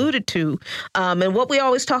you alluded to and what we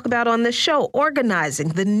always talk about on this show, organizing,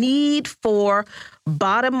 the need for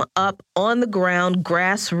bottom up, on the ground,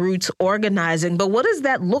 grassroots organizing. But what does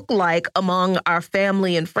that look like among our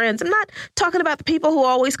family and friends? I'm not talking about the people who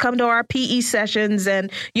always come to our PE sessions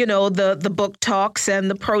and, the book talks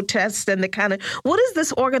and the protests and the kind of, what does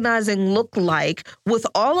this organizing look like with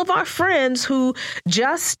all of our friends who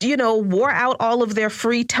just, wore out all of their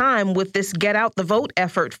free time with this get out the vote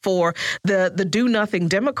effort for the do nothing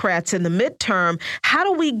Democrats in the midterm? How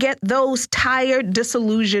do we get those tired,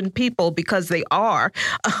 disillusioned people, because they are,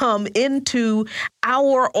 into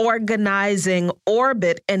our organizing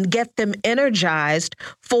orbit and get them energized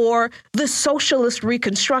for the socialist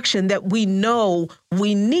reconstruction that we know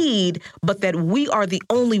we need, but that we are the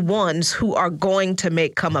only ones who are going to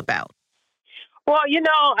make come about? Well,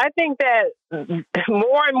 I think that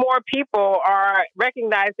more and more people are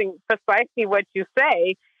recognizing precisely what you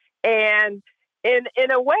say. And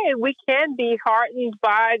in a way, we can be heartened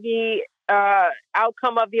by the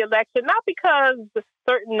outcome of the election, not because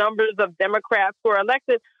certain numbers of Democrats were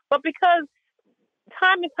elected, but because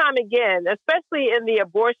time and time again, especially in the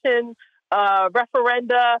abortion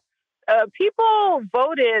referenda, people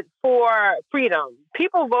voted for freedom.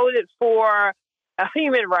 People voted for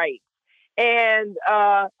human rights. And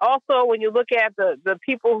also, when you look at the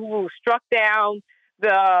people who struck down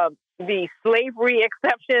the slavery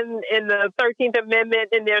exception in the 13th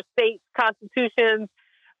Amendment in their state constitutions,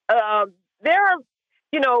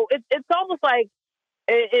 it's almost like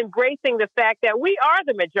embracing the fact that we are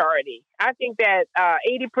the majority. I think that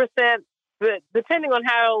 80%, depending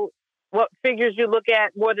on what figures you look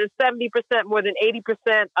at, more than 70%, more than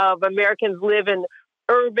 80% of Americans live in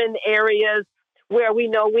urban areas where we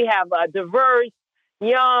know we have a diverse,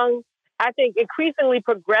 young, I think increasingly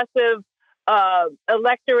progressive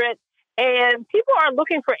electorate. And people are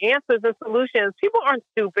looking for answers and solutions. People aren't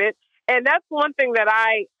stupid. And that's one thing that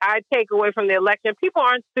I take away from the election. People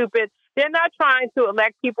aren't stupid. They're not trying to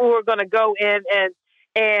elect people who are going to go in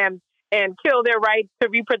and kill their right to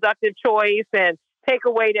reproductive choice and take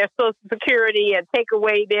away their Social Security and take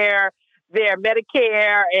away their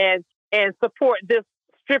Medicare and support this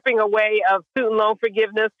stripping away of student loan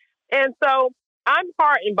forgiveness. And so I'm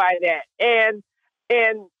heartened by that. And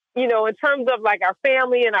you know, in terms of like our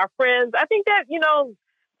family and our friends, I think that, you know,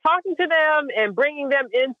 talking to them and bringing them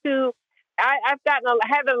into, I've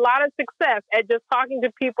had a lot of success at just talking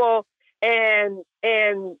to people and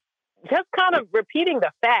just kind of repeating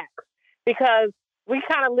the facts, because we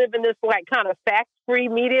kind of live in this like kind of fact-free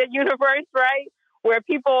media universe, right? Where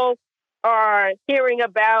people are hearing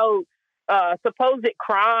about supposed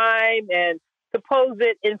crime and supposed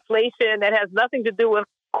inflation that has nothing to do with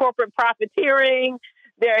corporate profiteering.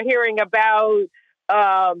 They're hearing about,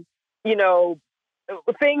 you know,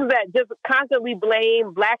 things that just constantly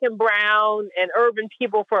blame Black and brown and urban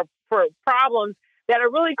people for problems that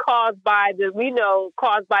are really caused by this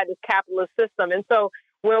capitalist system. And so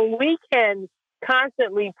when we can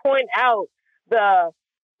constantly point out the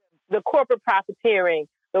corporate profiteering,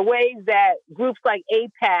 the ways that groups like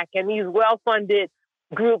AIPAC and these well-funded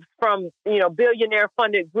groups from, you know,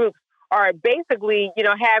 billionaire-funded groups are basically, you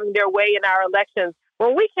know, having their way in our elections,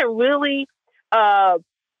 when we can really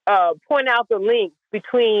point out the link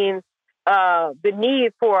between the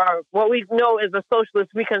need for what we know is a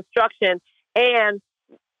socialist reconstruction and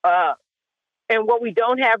what we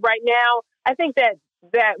don't have right now, I think that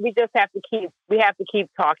we just have to keep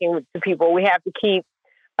talking to people. We have to keep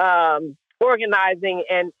organizing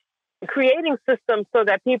and creating systems so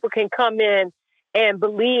that people can come in and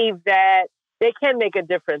believe that they can make a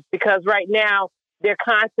difference, because right now they're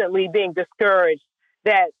constantly being discouraged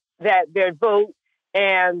that their vote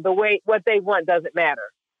and what they want doesn't matter.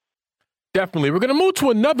 Definitely. We're going to move to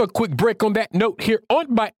another quick break on that note here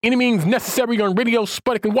on By Any Means Necessary on Radio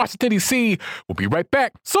Sputnik in Washington, D.C. We'll be right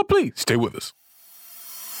back, so please stay with us.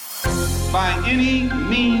 By any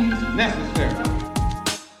means necessary.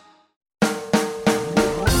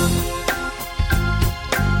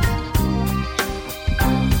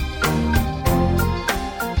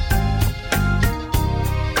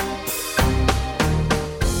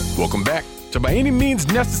 Welcome back to By Any Means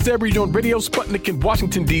Necessary on Radio Sputnik in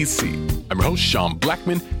Washington, D.C. I'm your host, Sean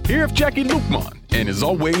Blackmon, here with Jacquie Luqman. And as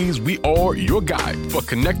always, we are your guide for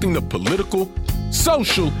connecting the political,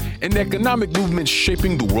 social, and economic movements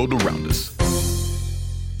shaping the world around us.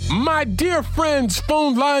 My dear friends,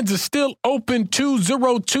 phone lines are still open,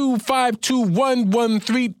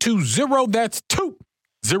 202-521-1320. That's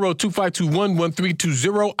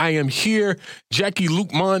 202-521-1320. I am here. Jacquie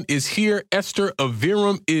Luqman is here. Esther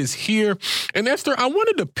Iverem is here. And Esther, I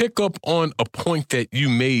wanted to pick up on a point that you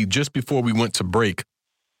made just before we went to break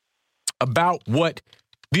about what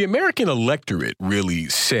the American electorate really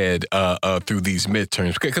said through these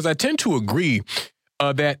midterms, because I tend to agree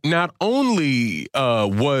that not only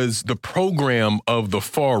was the program of the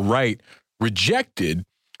far right rejected,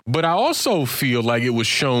 but I also feel like it was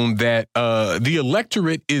shown that the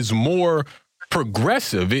electorate is more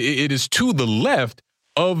progressive. It is to the left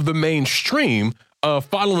of the mainstream,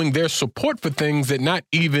 following their support for things that not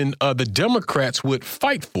even the Democrats would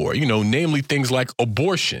fight for, you know, namely things like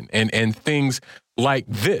abortion and things like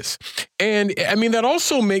this. And I mean, that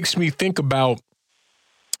also makes me think about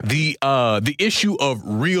the issue of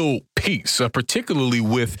real peace, particularly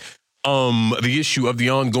with the issue of the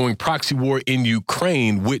ongoing proxy war in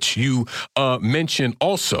Ukraine, which you mentioned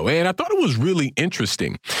also. And I thought it was really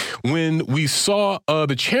interesting when we saw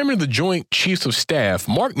the chairman of the Joint Chiefs of Staff,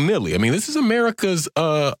 Mark Milley. I mean, this is America's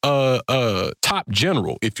top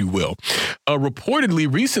general, if you will,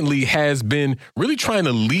 reportedly recently has been really trying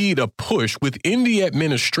to lead a push within the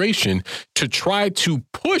administration to try to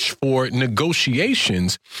push for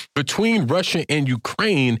negotiations between Russia and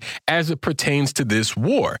Ukraine as it pertains to this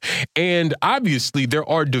war. And obviously, there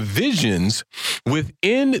are divisions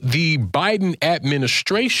within the Biden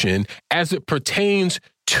administration as it pertains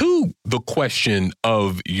to the question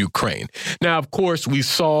of Ukraine. Now, of course, we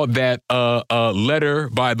saw that letter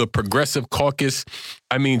by the Progressive Caucus,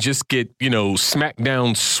 I mean, just get, smacked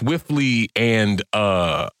down swiftly and,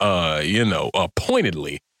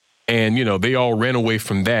 pointedly. And, they all ran away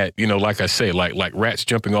from that, like I say, like rats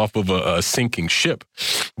jumping off of a sinking ship.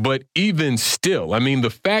 But even still, I mean, the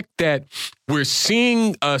fact that we're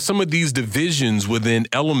seeing some of these divisions within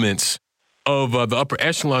elements of the upper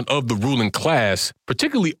echelon of the ruling class,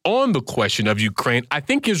 particularly on the question of Ukraine, I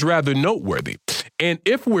think is rather noteworthy. And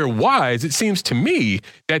if we're wise, it seems to me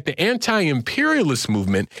that the anti-imperialist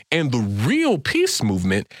movement and the real peace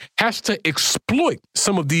movement has to exploit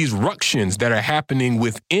some of these ructions that are happening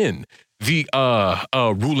within the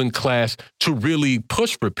ruling class to really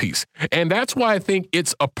push for peace. And that's why I think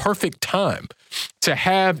it's a perfect time to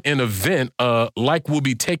have an event like will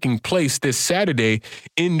be taking place this Saturday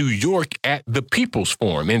in New York at the People's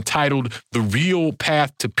Forum, entitled The Real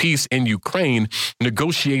Path to Peace in Ukraine,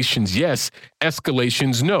 Negotiations Yes,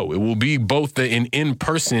 Escalations No. It will be both an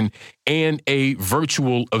in-person and a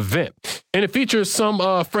virtual event. And it features some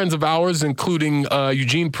friends of ours, including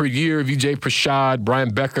Eugene Perrier, Vijay Prashad,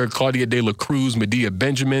 Brian Becker, Claudia De La Cruz, Medea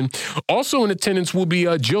Benjamin. Also in attendance will be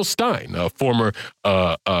Jill Stein, a former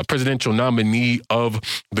presidential nominee of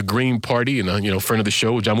the Green Party and, friend of the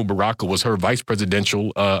show. Jamu Baraka was her vice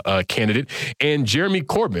presidential candidate. And Jeremy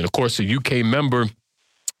Corbyn, of course, a UK member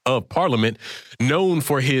of Parliament, known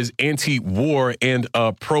for his anti-war and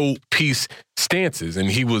pro-peace stances. And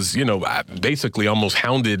he was, basically almost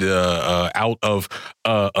hounded out of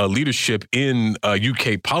leadership in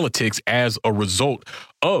UK politics as a result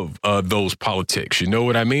of those politics. You know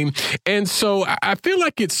what I mean? And so I feel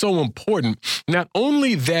like it's so important not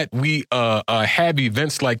only that we have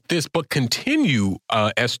events like this, but continue,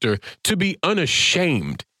 Esther, to be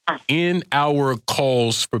unashamed in our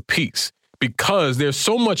calls for peace. Because there's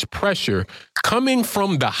so much pressure coming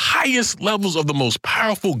from the highest levels of the most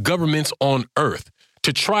powerful governments on earth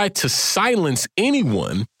to try to silence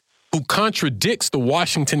anyone who contradicts the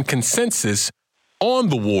Washington consensus on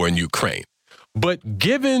the war in Ukraine. But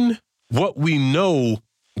given what we know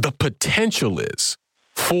the potential is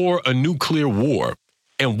for a nuclear war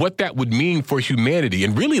and what that would mean for humanity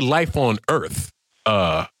and really life on earth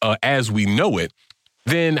as we know it,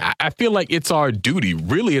 then I feel like it's our duty,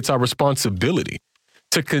 really it's our responsibility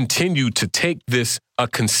to continue to take this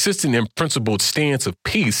consistent and principled stance of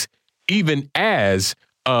peace, even as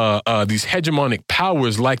these hegemonic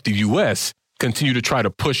powers like the US continue to try to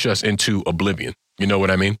push us into oblivion. You know what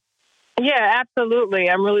I mean? Yeah, absolutely.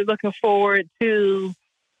 I'm really looking forward to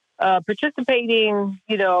participating,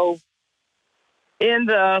 in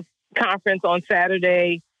the conference on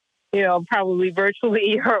Saturday, probably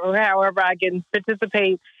virtually or however I can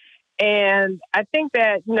participate. And I think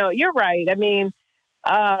that, you're right. I mean,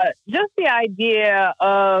 just the idea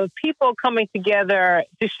of people coming together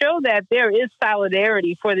to show that there is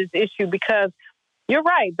solidarity for this issue, because you're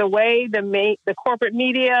right. The way the corporate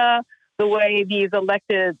media, the way these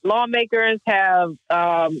elected lawmakers have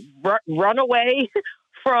run away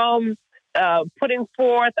from putting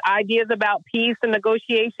forth ideas about peace and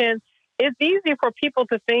negotiation, it's easy for people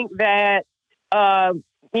to think that,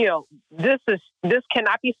 this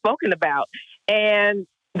cannot be spoken about. And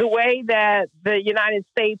the way that the United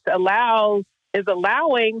States is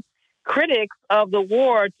allowing critics of the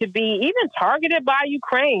war to be even targeted by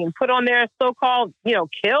Ukraine, put on their so-called,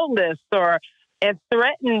 kill list and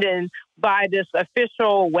threatened by this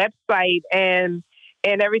official website and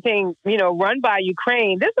everything, run by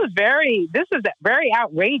Ukraine. This is very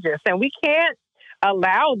outrageous, and we can't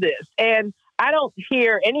allow this. And I don't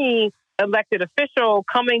hear any elected official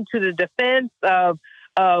coming to the defense of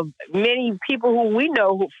many people who we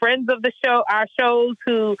know, friends of the show, our shows,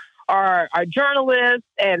 who are journalists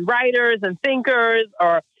and writers and thinkers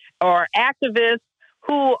or activists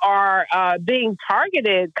who are being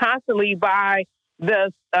targeted constantly by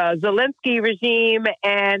the Zelensky regime,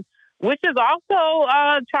 and which is also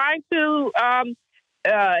trying to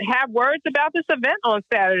have words about this event on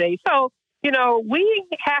Saturday. So, we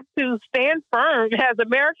have to stand firm as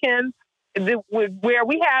Americans, where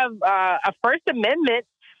we have a First Amendment,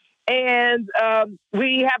 and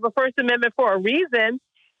we have a First Amendment for a reason.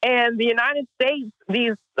 And the United States,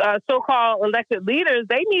 these so-called elected leaders,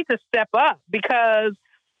 they need to step up, because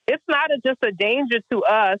it's not just a danger to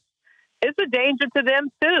us; it's a danger to them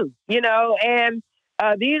too. And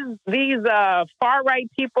these far-right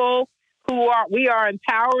people we are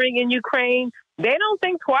empowering in Ukraine, they don't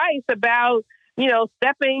think twice about,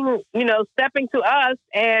 stepping to us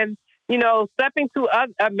and, stepping to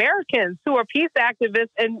Americans who are peace activists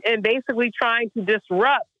and basically trying to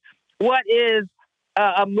disrupt what is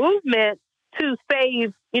a movement to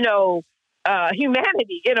save,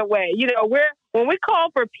 humanity in a way. When we call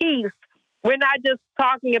for peace, we're not just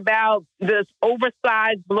talking about this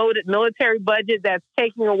oversized, bloated military budget that's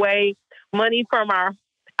taking away money from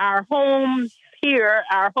our home here,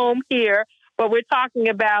 but we're talking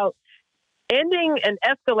about ending an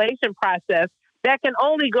escalation process that can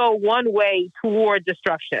only go one way toward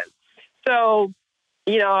destruction. So,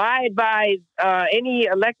 I advise any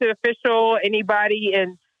elected official, anybody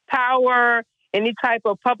in power, any type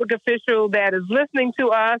of public official that is listening to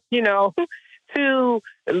us, to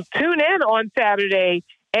tune in on Saturday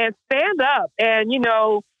and stand up and,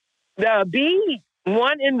 be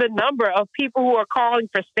in the number of people who are calling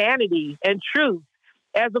for sanity and truth,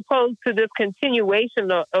 as opposed to this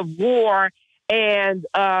continuation of war and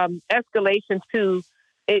escalation to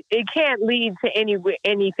it can't lead to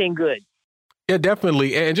anything good. Yeah,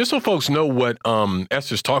 definitely. And just so folks know what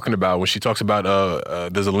Esther's talking about when she talks about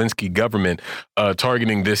the Zelensky government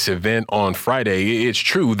targeting this event on Friday, it's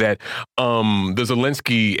true that the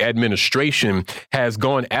Zelensky administration has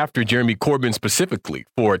gone after Jeremy Corbyn specifically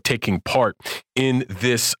for taking part in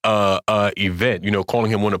this event, you know,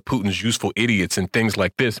 calling him one of Putin's useful idiots and things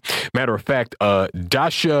like this. Matter of fact,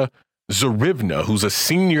 Dasha Zarivna, who's a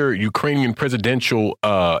senior Ukrainian presidential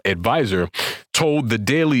advisor, told the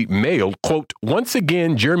Daily Mail, quote, "Once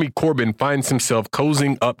again, Jeremy Corbyn finds himself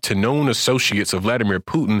cozying up to known associates of Vladimir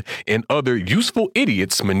Putin and other useful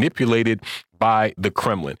idiots manipulated by the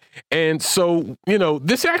Kremlin." And so, you know,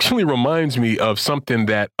 this actually reminds me of something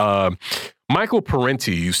that Michael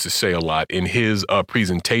Parenti used to say a lot in his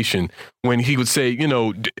presentation when he would say, you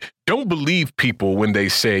know, don't believe people when they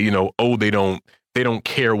say, you know, oh, they don't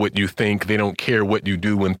care what you think. They don't care what you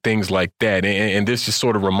do and things like that. And this just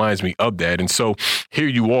sort of reminds me of that. And so here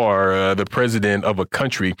you are, the president of a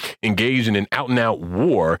country engaged in an out and out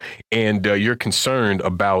war, and you're concerned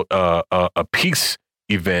about a peace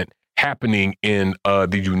event happening in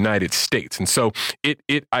the United States. And so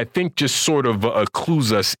it I think just sort of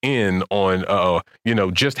clues us in on, you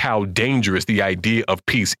know, just how dangerous the idea of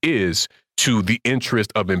peace is to the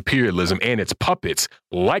interest of imperialism and its puppets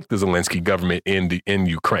like the Zelensky government in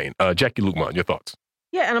Ukraine. Jacquie Luqman, your thoughts?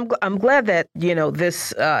 Yeah, and I'm glad that, you know,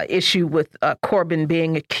 this issue with Corbyn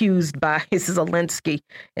being accused by Zelensky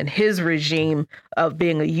and his regime of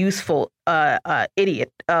being a useful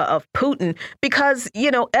idiot of Putin, because, you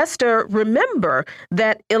know, Esther, remember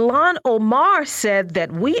that Ilhan Omar said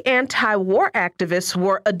that we anti-war activists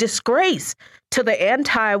were a disgrace to the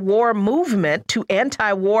anti-war movement, to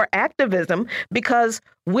anti-war activism, because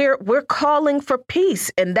we're calling for peace,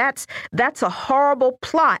 and that's a horrible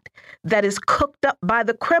plot that is cooked up by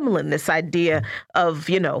the Kremlin. This idea of,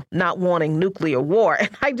 you know, not wanting nuclear war, and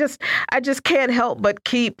I just can't help but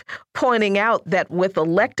keep pointing out that with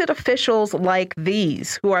elected officials like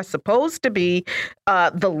these, who are supposed to be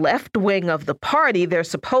the left wing of the party, they're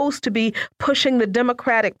supposed to be pushing the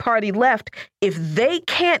Democratic Party left. If they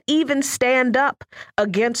can't even stand up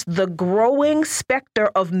against the growing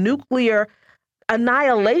specter of nuclear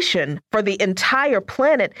annihilation for the entire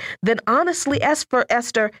planet, then honestly, as for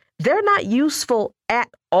Esther, they're not useful at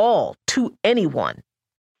all to anyone.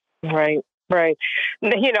 Right.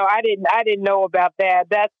 You know, I didn't know about that.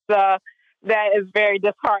 That is very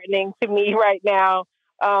disheartening to me right now,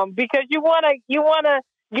 because you wanna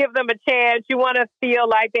give them a chance. You want to feel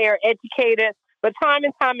like they are educated, but time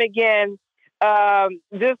and time again,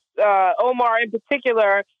 this Omar in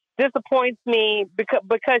particular disappoints me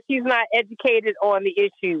because he's not educated on the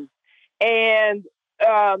issues. And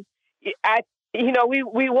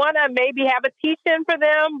we want to maybe have a teach-in for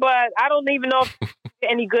them, but I don't even know if it's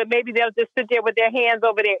any good. Maybe they'll just sit there with their hands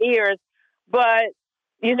over their ears. But,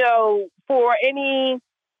 you know, for any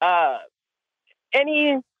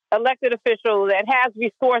elected official that has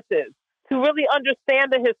resources to really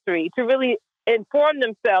understand the history, to really inform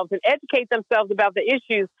themselves and educate themselves about the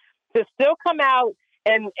issues, to still come out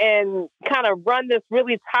and kind of run this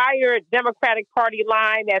really tired Democratic Party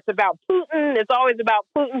line that's about Putin, it's always about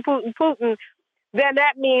Putin, then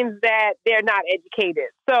that means that they're not educated.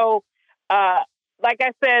 So, like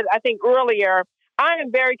I said, I think earlier, I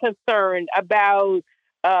am very concerned about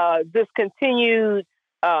this continued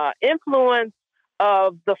influence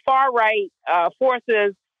of the far-right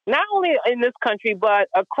forces, not only in this country, but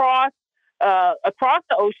across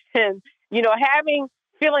the ocean, you know,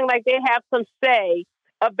 feeling like they have some say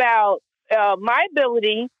about my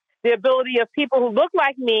ability, the ability of people who look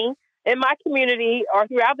like me in my community or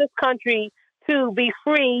throughout this country to be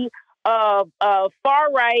free of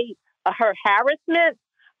far-right harassment,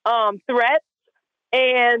 threats.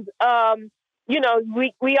 And, you know,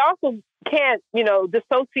 we also can't, you know,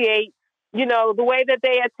 dissociate, you know, the way that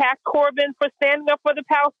they attacked Corbyn for standing up for the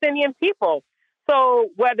Palestinian people. So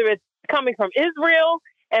whether it's coming from Israel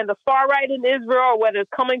and the far right in Israel, or whether it's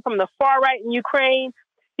coming from the far right in Ukraine,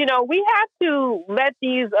 you know, we have to let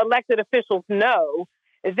these elected officials know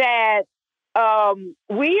that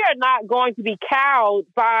we are not going to be cowed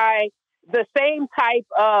by the same type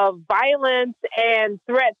of violence and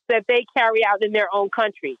threats that they carry out in their own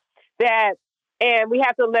country. And we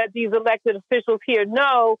have to let these elected officials here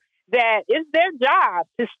know that it's their job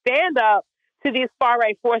to stand up to these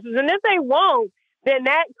far-right forces. And if they won't, then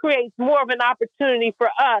that creates more of an opportunity for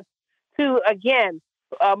us to, again,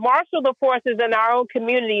 marshal the forces in our own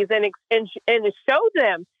communities and show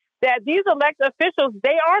them that these elected officials,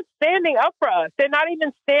 they aren't standing up for us. They're not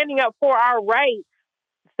even standing up for our rights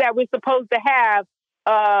that we're supposed to have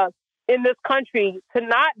in this country, to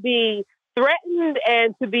not be threatened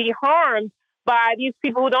and to be harmed by these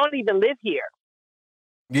people who don't even live here.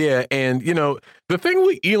 Yeah, and, the thing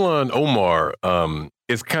with Ilhan Omar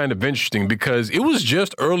is kind of interesting because it was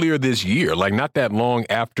just earlier this year, like not that long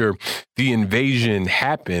after the invasion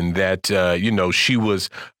happened, that, she was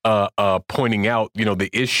pointing out, the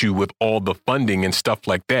issue with all the funding and stuff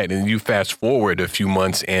like that. And you fast forward a few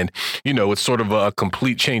months and, it's sort of a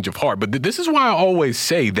complete change of heart. But this is why I always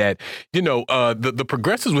say that, the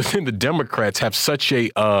progressives within the Democrats have such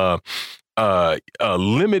a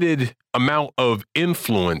limited amount of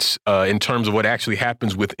influence in terms of what actually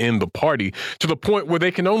happens within the party, to the point where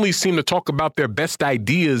they can only seem to talk about their best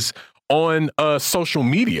ideas on social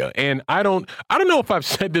media. And I don't know if I've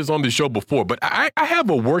said this on the show before, but I have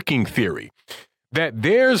a working theory that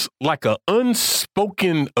there's like an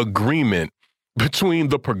unspoken agreement between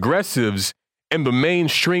the progressives and the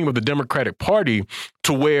mainstream of the Democratic Party,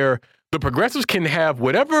 to where the progressives can have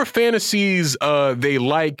whatever fantasies they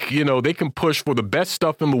like. They can push for the best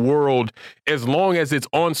stuff in the world as long as it's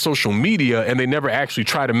on social media and they never actually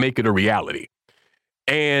try to make it a reality.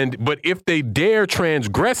 But if they dare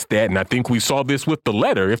transgress that, and I think we saw this with the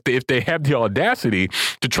letter, if they have the audacity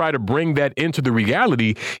to try to bring that into the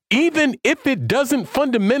reality, even if it doesn't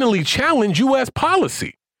fundamentally challenge U.S.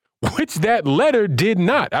 policy, which that letter did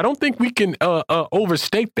not. I don't think we can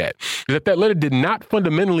overstate that letter did not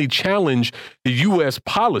fundamentally challenge the U.S.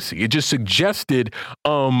 policy. It just suggested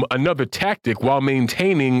another tactic while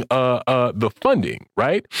maintaining the funding,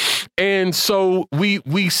 right? And so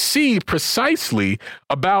we see precisely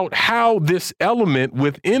about how this element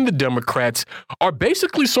within the Democrats are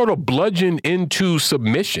basically sort of bludgeoned into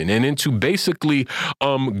submission and into basically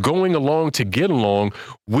going along to get along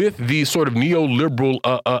with the sort of neoliberal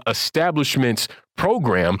establishment's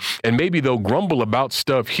program. And maybe they'll grumble about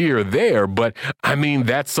stuff here or there, but I mean,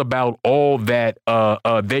 that's about all that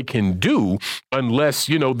they can do, unless,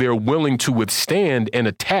 they're willing to withstand an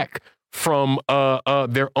attack from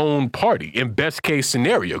their own party, in best case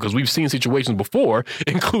scenario, because we've seen situations before,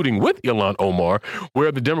 including with Ilhan Omar,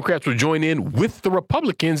 where the Democrats would join in with the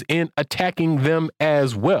Republicans in attacking them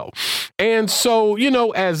as well. And so,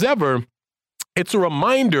 as ever, it's a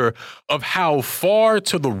reminder of how far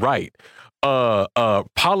to the right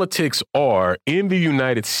politics are in the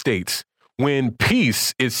United States when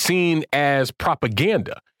peace is seen as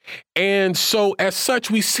propaganda. And so as such,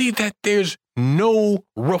 we see that there's no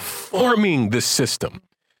reforming the system.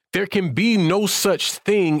 There can be no such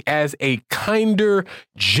thing as a kinder,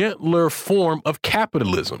 gentler form of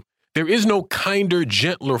capitalism. There is no kinder,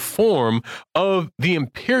 gentler form of the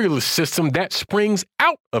imperialist system that springs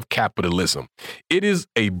out of capitalism. It is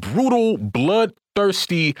a brutal,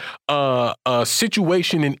 bloodthirsty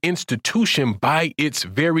situation and institution by its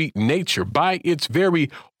very nature, by its very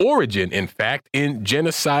origin, in fact, in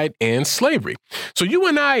genocide and slavery. So you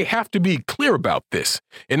and I have to be clear about this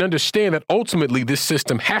and understand that ultimately this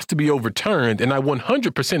system has to be overturned. And I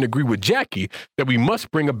 100% agree with Jacquie that we must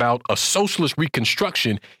bring about a socialist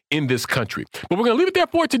reconstruction in this country. But we're going to leave it there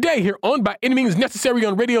for today here on By Any Means Necessary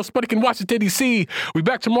on Radio Sputnik in Washington, D.C. We'll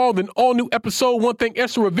be back tomorrow with an all-new episode. One thing,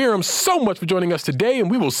 Esther Iverem, so much for joining us today, and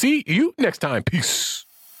we will see you next time. Peace.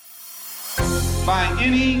 By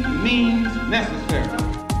any means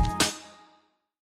necessary.